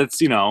 But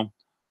it's, you know,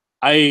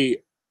 I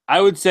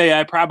would say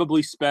I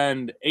probably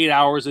spend 8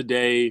 hours a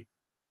day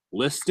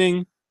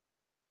listing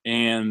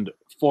and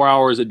 4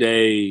 hours a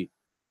day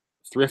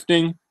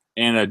thrifting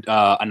and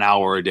an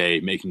hour a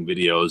day making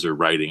videos or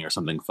writing or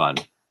something fun.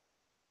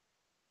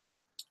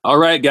 All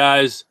right,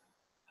 guys.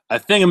 I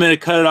think I'm going to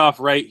cut it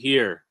off right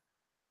here.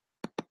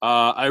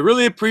 I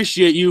really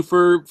appreciate you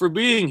for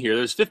being here.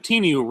 There's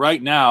 15 of you right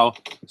now,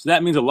 so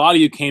that means a lot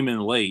of you came in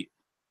late.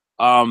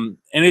 And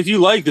if you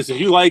like this, if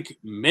you like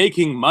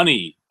making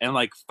money and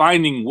like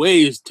finding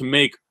ways to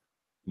make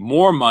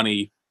more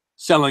money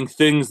selling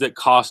things that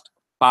cost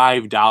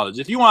 $5,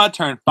 if you want to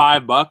turn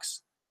 $5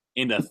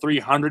 into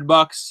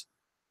 $300,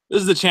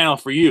 this is the channel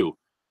for you.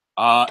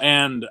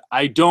 And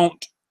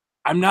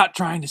I'm not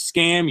trying to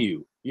scam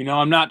you. You know,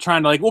 I'm not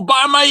trying to like, well,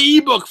 buy my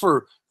ebook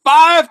for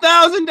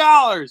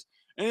 $5,000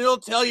 and it'll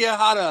tell you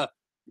how to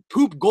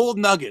poop gold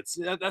nuggets.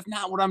 That's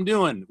not what I'm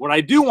doing. What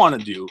I do want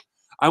to do,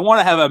 I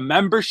want to have a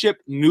membership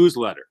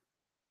newsletter.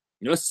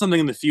 You know, that's something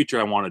in the future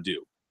I want to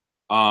do,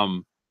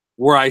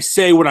 where I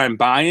say what I'm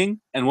buying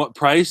and what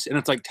price, and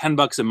it's like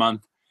 $10 a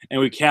month, and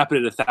we cap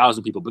it at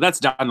 1,000 people. But that's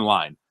down the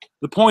line.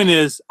 The point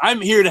is, I'm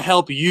here to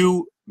help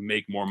you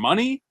make more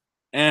money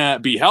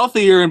and be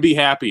healthier and be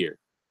happier.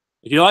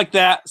 If you like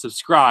that,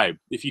 subscribe.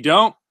 If you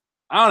don't,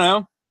 I don't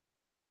know,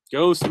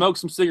 go smoke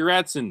some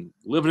cigarettes and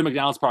live in a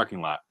McDonald's parking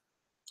lot.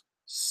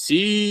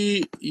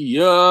 See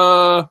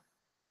ya.